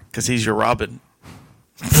 Sorry. because he's your Robin.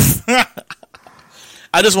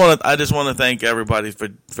 I just want to thank everybody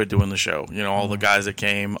for doing the show. All the guys that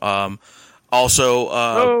came.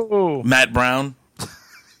 Also, Matt Brown.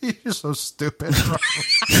 You're so stupid.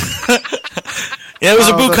 Yeah, it was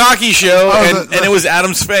a Bukkake show, the- and it was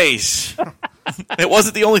Adam's face. It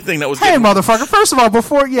wasn't the only thing that was. Hey, getting, motherfucker! First of all,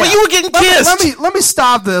 before Well, you were getting kissed. Let me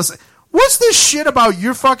stop this. What's this shit about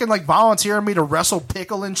you fucking volunteering me to wrestle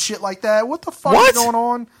Pickle and shit like that? What the fuck What? is going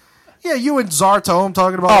on? Yeah, you and Zartome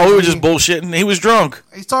talking about. Oh, we were just bullshitting. He was drunk.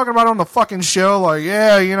 He's talking about it on the fucking show,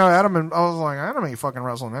 Adam and I was like, Adam ain't fucking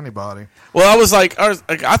wrestling anybody. Well,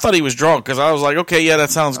 I thought he was drunk because I was like, okay, yeah, that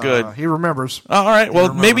sounds good. He remembers. All right,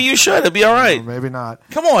 well, maybe you should. It'd be all right. Or maybe not.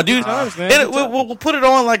 Come on, dude. man. And we'll put it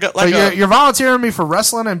on like But you're volunteering me for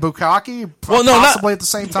wrestling and Bukkake, Well, no, possibly at the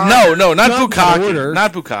same time. No, not Not in Bukkake. order.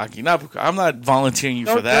 Not Bukkake. I'm not volunteering you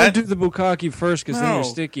for that. Don't do the Bukkake first because then No. you're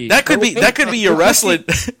sticky. That could be your wrestling.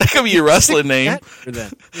 That could be your wrestling name. Or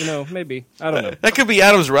then. Maybe. I don't know. That could be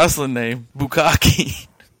Adam's wrestling name, Bukkake.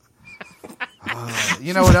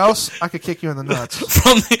 You know what else? I could kick you in the nuts.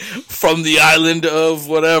 from the island of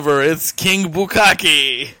whatever. It's King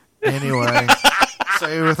Bukkake. Anyway, so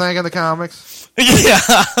you were thinking the comics? Yeah,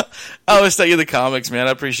 I was thinking the comics, man.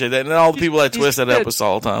 I appreciate that, and all the people that twist that up us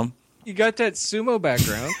all the time. You got that sumo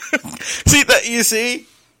background. See that? You see?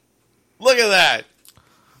 Look at that.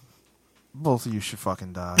 Both of you should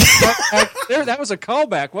fucking die. That was a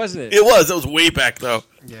callback, wasn't it? It was way back though.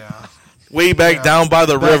 Yeah. Way back down by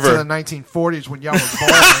the Back to river. the 1940s when y'all were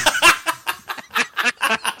born.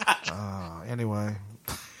 Anyway.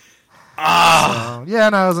 Yeah,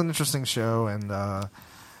 no, it was an interesting show, and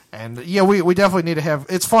yeah, we definitely need to have.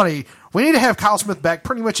 It's funny. We need to have Kyle Smith back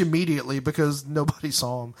pretty much immediately because nobody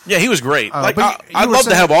saw him. Yeah, he was great. but I'd you were love to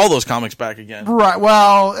saying- have all those comics back again. Right.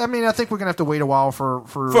 Well, I mean, I think we're gonna have to wait a while for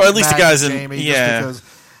at least the Matt guys and in- Jamie, yeah. Just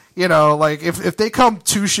because, if they come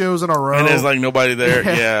 2 shows in a row, And there's like nobody there.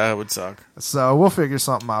 Yeah, it would suck. so we'll figure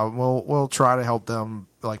something out. We'll try to help them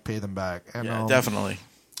pay them back. And, Yeah, definitely.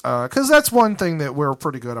 Because that's one thing that we're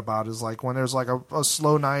pretty good about is when there's a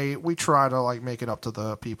slow night, we try to make it up to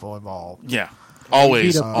the people involved. Yeah, Beat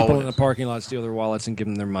always. up people in the Always. parking lot, steal their wallets, and give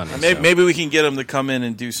them their money. Maybe we can get them to come in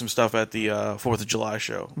and do some stuff at the 4th of July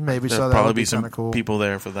show. Maybe so. There'll That probably would be some kind of cool. people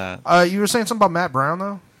there for that. You were saying something about Matt Brown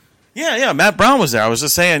though. Yeah. Matt Brown was there. I was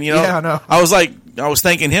just saying, you know. Yeah, I know. I was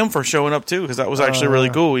thanking him for showing up too because that was actually really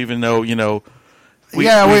cool. Even though you know. We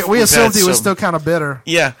assumed he was still kind of bitter.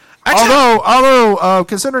 Yeah. Actually, Although,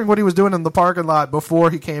 considering what he was doing in the parking lot before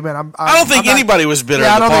he came in, I don't think anybody was bitter.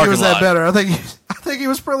 Yeah, in I the don't think he was parking that lot. bitter. I think he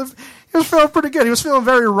was feeling pretty good. He was feeling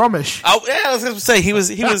very rummish. Oh, yeah, I was going to say he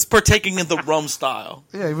was partaking in the rum style.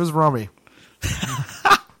 Yeah, he was rummy.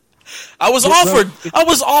 I was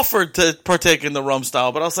offered to partake in the rum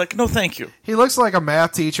style, but I was like, no, thank you. He looks like a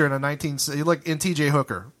math teacher in he looked in T.J.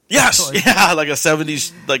 Hooker. Yes, yeah, like a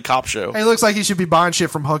 70s like cop show. He looks like he should be buying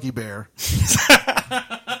shit from Huggy Bear.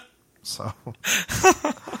 So,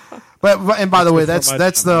 and by the way, that's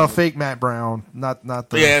the fake Matt Brown, not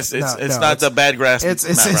the. Yeah, it's not the bad grass.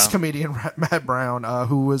 It's comedian Matt Brown,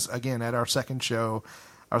 who was again at our second show,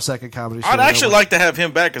 our second comedy show. I'd actually like to have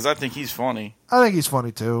him back because I think he's funny. I think he's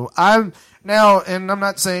funny too. I'm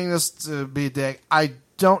not saying this to be a dick. I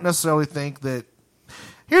don't necessarily think that.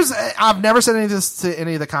 I've never said any of this to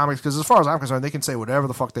any of the comics because, as far as I'm concerned, they can say whatever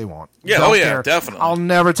the fuck they want. Yeah, Don't yeah, care. definitely. I'll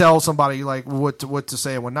never tell somebody like what to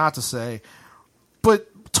say and what not to say. But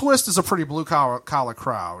Twist is a pretty blue collar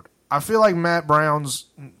crowd. I feel like Matt Brown's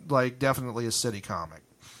like definitely a city comic.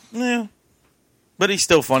 Yeah, but he's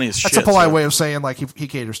still funny as shit. That's a polite way of saying like he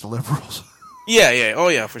caters to liberals. Yeah, oh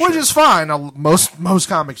yeah, for sure. Which is fine. Most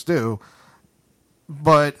comics do.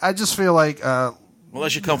 But I just feel like.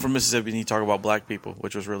 Unless you come from Mississippi and you talk about black people,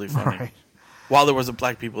 which was really funny. Right. While there was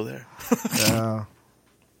black people there.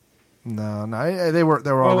 No, they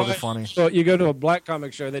were all really funny. So you go to a black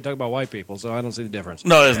comic show, they talk about white people, so I don't see the difference.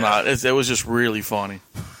 No, it's not. It was just really funny.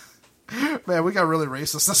 Man, we got really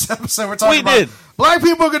racist this episode. We're talking about black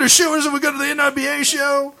people are going to shoot us if we go to the NWA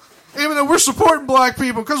show, even though we're supporting black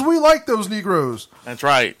people because we like those Negroes. That's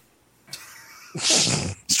right.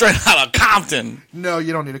 Straight out of Compton. No,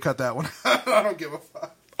 you don't need to cut that one. I don't give a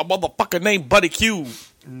fuck. A motherfucker named Buddy Q.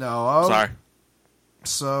 No. Sorry.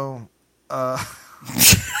 So,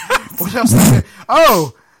 what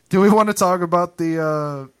else? Do we want to talk about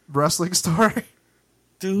the wrestling story?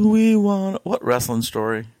 Do we want... What wrestling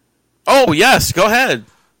story? Oh, yes. Go ahead.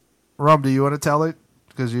 Rum, do you want to tell it?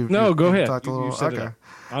 Because you go ahead. Talked a little, you said okay. it.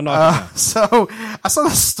 I'm not. So I saw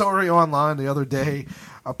this story online the other day.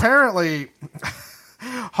 Apparently,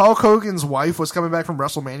 Hulk Hogan's wife was coming back from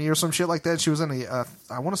WrestleMania or some shit like that. She was in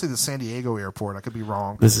I want to say the San Diego airport. I could be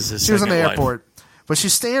wrong. This is his She was in the second airport, but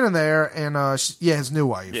she's standing there, and his new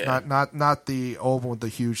wife, Yeah. not the old one with the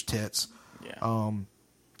huge tits. Yeah.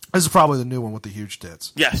 This is probably the new one with the huge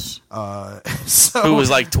tits. Yes. So Who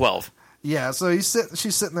was like 12. yeah, so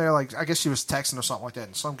she's sitting there like I guess she was texting or something like that,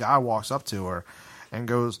 and some guy walks up to her and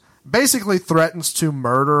basically threatens to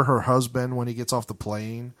murder her husband when he gets off the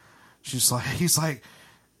plane. He's like,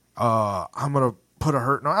 I'm gonna put a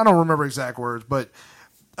hurt. No, I don't remember exact words, but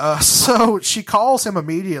so she calls him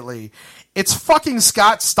immediately. It's fucking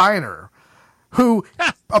Scott Steiner, who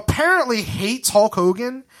apparently hates Hulk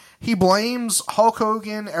Hogan. He blames Hulk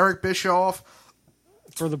Hogan, Eric Bischoff.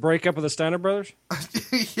 For the breakup of the Steiner brothers?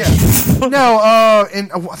 Yeah. No,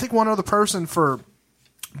 and I think one other person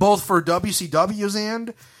both for WCW's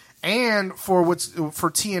end and for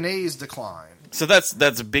TNA's decline. So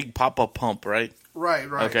that's a big pop-up pump, right? Right.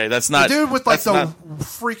 Okay, that's not... The dude with like the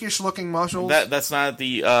freakish-looking muscles. That's not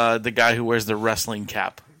the guy who wears the wrestling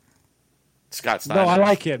cap. Scott Steiner. No, I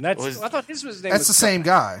like him. I thought his name That's the same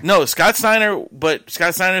guy. No, Scott Steiner, but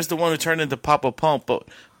Scott Steiner's the one who turned into Papa Pump.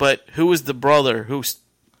 But who was the brother who's...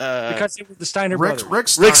 because it was the Steiner brothers. Rick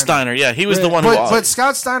Steiner. Rick Steiner, yeah. He was the one who... But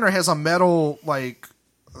Scott Steiner has a metal, like,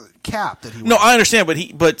 cap that he wears. No, I understand,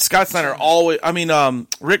 but Scott Steiner always... I mean,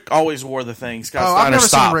 Rick always wore the thing. Scott Steiner I've never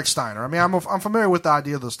stopped. seen Rick Steiner. I mean, I'm familiar with the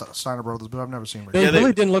idea of the Steiner brothers, but I've never seen Rick They Steiner.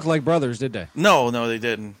 really didn't look like brothers, did they? No, they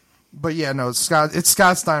didn't. But yeah, no, it's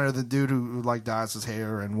Scott Steiner, the dude who like dyes his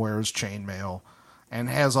hair and wears chainmail and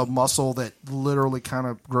has a muscle that literally kind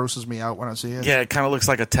of grosses me out when I see it. Yeah, it kind of looks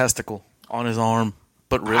like a testicle on his arm,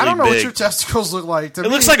 but really big. I don't know what your testicles look like. It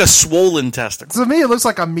looks like a swollen testicle. To me, it looks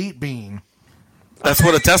like a meat bean. That's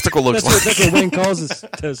what a testicle looks like. That's what Wayne calls his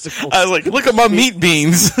testicles. I was like, look at my meat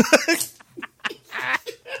beans.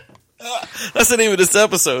 That's the name of this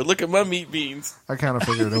episode. Look at my meat beans. I kind of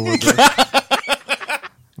figured it would be.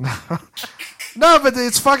 No, but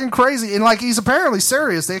it's fucking crazy, and like he's apparently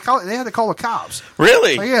serious. They had to call the cops.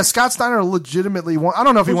 Really? Like, yeah, Scott Steiner legitimately I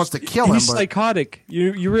don't know if he wants to kill him. He's but psychotic.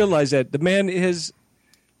 You realize that the man is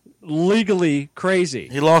legally crazy.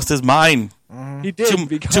 He lost his mind. He did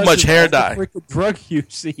because too much of hair all the dye. freaking drug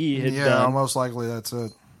use he had yeah, done. most likely that's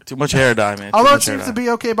it. Too much hair dye, man. Although it seems to be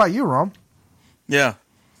okay by you, Rom. Yeah.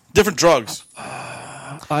 Different drugs.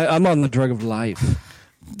 I'm on the drug of life.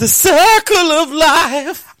 The circle of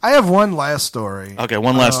life. I have one last story. Okay,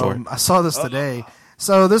 one last story. I saw this today.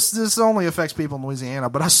 So this only affects people in Louisiana,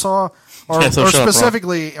 but I saw, or Yeah, so shut up, Rob.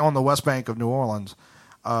 specifically on the West Bank of New Orleans,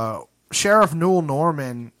 Sheriff Newell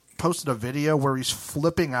Norman posted a video where he's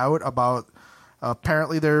flipping out about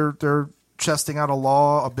apparently they're testing out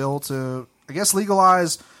a bill to, I guess,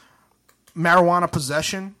 legalize marijuana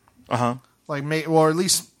possession. Like, or at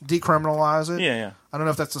least decriminalize it. Yeah. I don't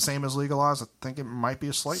know if that's the same as legalize. I think it might be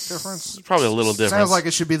a slight difference. Probably a little difference. Sounds like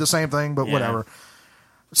it should be the same thing, but whatever.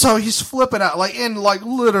 So he's flipping out,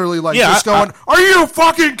 literally, just going, "Are you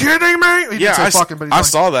fucking kidding me?" He didn't say fucking, but he's I like,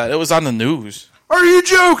 saw that. It was on the news. "Are you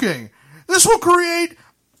joking? This will create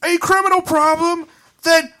a criminal problem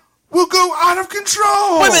that will go out of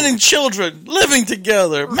control." Women and children living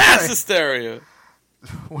together. Mass hysteria.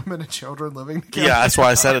 Women and children living together. Yeah, that's why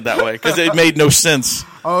I said it that way, because it made no sense.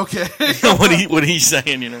 Okay. what he's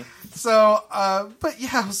saying, you know. So, but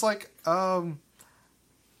yeah, I was like,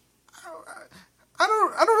 I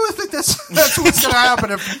don't really think that's what's going to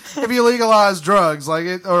happen if you legalize drugs, or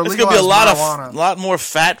There's legalize going to be a marijuana. lot more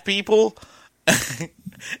fat people and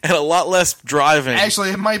a lot less driving.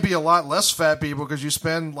 Actually, it might be a lot less fat people because you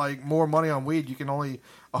spend more money on weed. You can only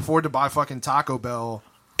afford to buy fucking Taco Bell.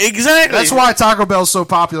 Exactly. That's why Taco Bell's so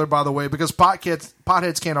popular, by the way, because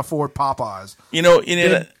potheads can't afford Popeyes.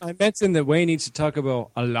 I mentioned that Wayne eats Taco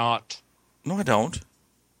Bell a lot. No, I don't.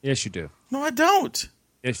 Yes, you do. No, I don't.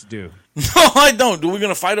 Yes, you do. No, I don't. Are we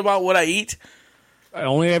going to fight about what I eat?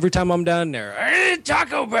 Only every time I'm down there. I eat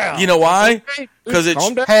Taco Bell. You know why? Because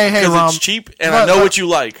Calm down. Hey, Rom. it's cheap, and I know what you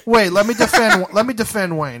like. Wait, let me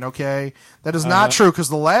defend Wayne, okay? That is not true, because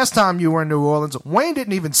the last time you were in New Orleans, Wayne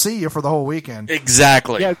didn't even see you for the whole weekend.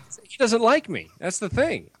 Exactly. Yeah, he doesn't like me. That's the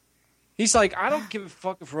thing. He's like, I don't give a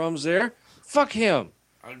fuck if Rum's there. Fuck him.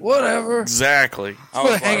 Whatever. Exactly. I'm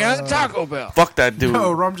going to hang out at Taco Bell. Fuck that dude.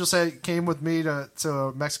 No, Rum just came with me to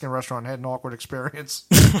a Mexican restaurant and had an awkward experience,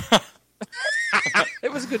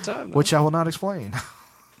 It was a good time, though. which I will not explain.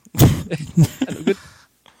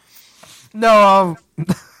 No,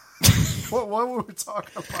 what were we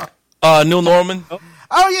talking about? Neil Norman.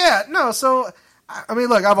 Oh, yeah, no, so, I mean,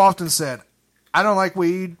 look, I've often said, I don't like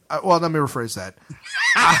weed. Well, let me rephrase that.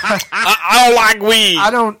 I don't like weed.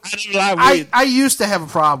 I used to have a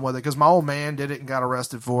problem with it because my old man did it and got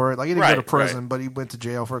arrested for it. Like, he didn't go to prison, but he went to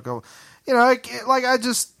jail for a couple. I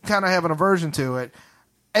just kind of have an aversion to it.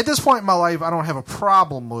 At this point in my life, I don't have a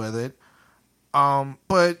problem with it.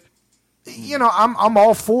 But I'm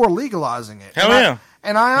all for legalizing it. Hell yeah.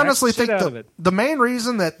 And I honestly Shit think out of it. the main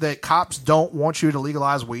reason that cops don't want you to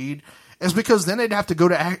legalize weed is because then they'd have to go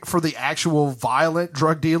for the actual violent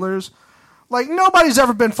drug dealers. Like, nobody's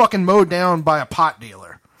ever been fucking mowed down by a pot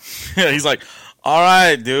dealer. Yeah, he's like, all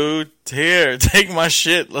right, dude, here, take my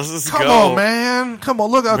shit. Let's just go. Come on, man. Come on,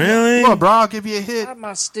 look, Really? look, bro, I'll give you a hit. Got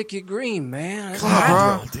my sticky green, man. Come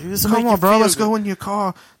on, bro. Dude, this will Come make on, you bro. feel Let's good. go in your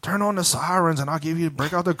car, turn on the sirens, and I'll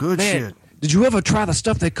break out the good Man, shit. did you ever try the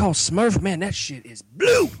stuff they call Smurf? Man, that shit is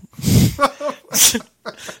blue.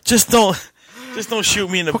 Just don't shoot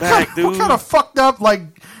me in the back, dude. What kind of fucked up,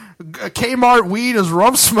 Kmart weed is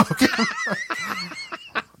Rum smoking?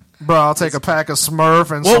 Bro, I'll take a pack of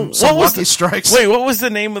Smurf and some was Lucky Strikes. Wait, what was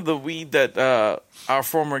the name of the weed that our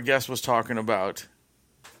former guest was talking about?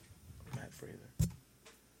 Matt Fraser.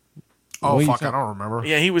 Oh, What are you fuck, I talking- don't remember.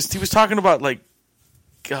 Yeah, he was talking about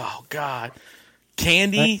oh god,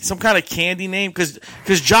 candy, some kind of candy name.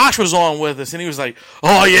 Because Josh was on with us and he was like,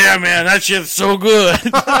 "Oh yeah, man, that shit's so good."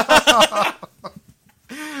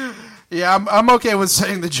 Yeah, I'm okay with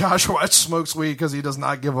saying that Josh Watch smokes weed because he does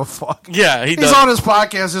not give a fuck. Yeah, he He's does. on his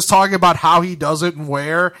podcast just talking about how he does it and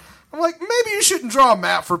where. I'm like, maybe you shouldn't draw a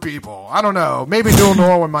map for people. I don't know. Maybe Neil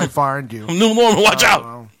Norman might find you. New Norman, watch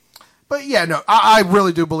out. But yeah, no, I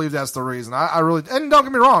really do believe that's the reason. I really, and don't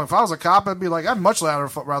get me wrong, if I was a cop, I'd be like, I'd much rather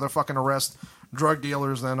fucking arrest drug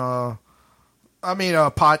dealers than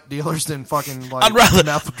pot dealers than fucking I'd rather.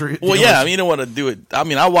 meth dealers. Well, yeah, I mean, you don't want to do it. I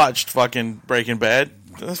mean, I watched fucking Breaking Bad.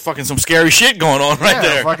 There's fucking some scary shit going on right Yeah,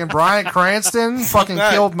 there. fucking Bryan Cranston fucking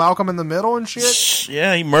that. killed Malcolm in the Middle and shit.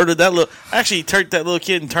 Yeah, he murdered that little. Actually, he turned that little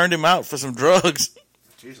kid and turned him out for some drugs.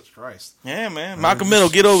 Jesus Christ. Yeah, man. Malcolm Middle,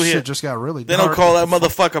 get over Shit here. just got really They dark. don't call that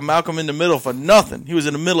motherfucker Malcolm in the Middle for nothing. He was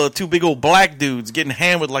in the middle of two big old black dudes getting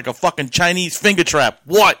hammered like a fucking Chinese finger trap.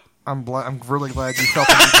 What? I'm really glad you felt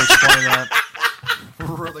the need to explain that.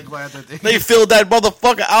 I'm really glad that They filled that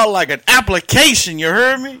motherfucker out like an application. You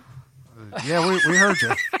heard me? Yeah, we heard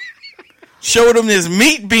you. Showed him his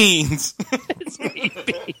meat beans.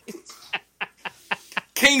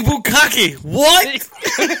 King Bukaki. What?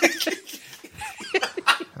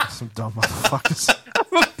 Some dumb motherfuckers.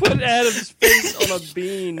 Put Adam's face on a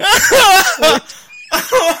bean.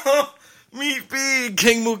 Meat Bean,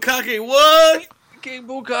 King Bukake, what? King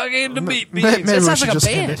Bukake and the Meat Maybe Beans. That we sounds should like a just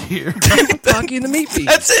end band. it here. Bukake and the Meat Beans.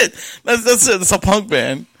 That's it. That's it. It's a punk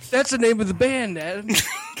band. That's the name of the band, Adam.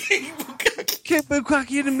 King Bukake. King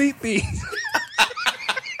Bukake and the Meat Beans.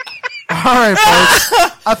 All right, folks.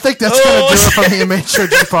 I think that's going to do it for the MHOG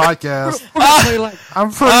podcast. We're gonna play like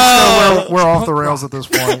I'm pretty sure we're off the rails at this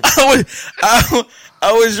point.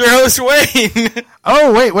 I was your host, Wayne.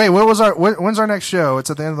 Oh, wait. When's our next show? It's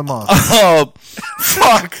at the end of the month. Oh,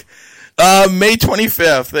 fuck. May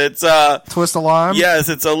 25th. It's Twist the Lime? yes,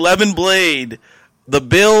 it's 11 Blade, the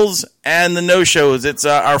Bills, and the No Shows. It's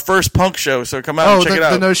our first punk show, so come out and check it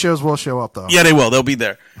out. The no-shows will show up, though. Yeah, they will. They'll be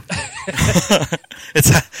there.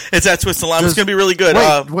 It's at Twist the Lime. It's going to be really good.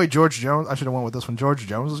 Wait, George Jones. I should have went with this one. George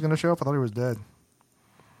Jones was going to show up? I thought he was dead.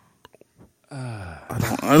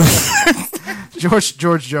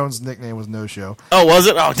 George Jones' nickname was No Show. Oh, was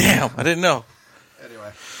it? Oh, damn. I didn't know.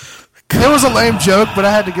 Anyway. It was a lame joke, but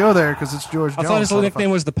I had to go there because it's George I Jones. thought his nickname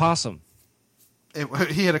was the Possum.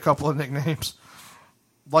 He had a couple of nicknames.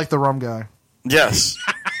 Like the rum guy. Yes.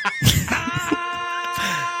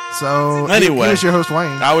 So, Anyway. he was your host,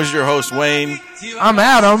 Wayne. I was your host, Wayne, I'm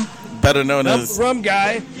Adam. better known I'm as... the rum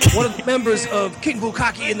guy, one of the members of King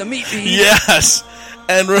Bukake and the Meat Beans. Yes.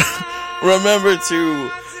 And remember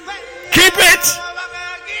to keep it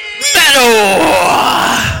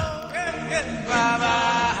metal.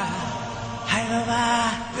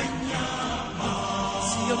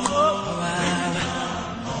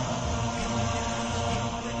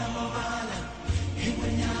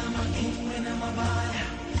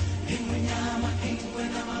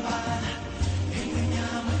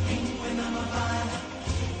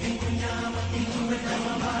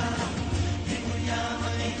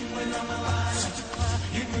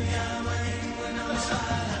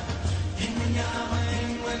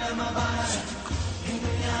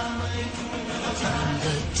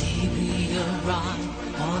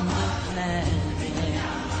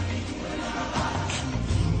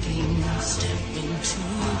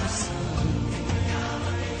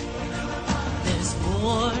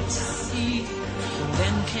 More to see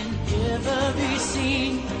than can ever be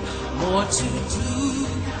seen, more to do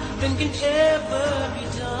than can ever be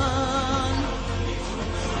done.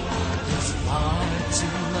 There's far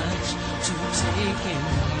too much to take in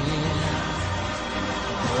here,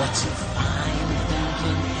 more to find than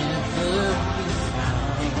can ever be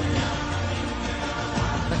found.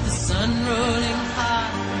 But the sun rolling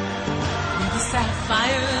high in the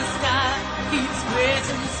sapphire sky keeps great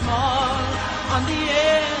and small on the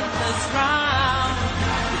endless round.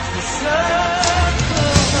 It's the sun.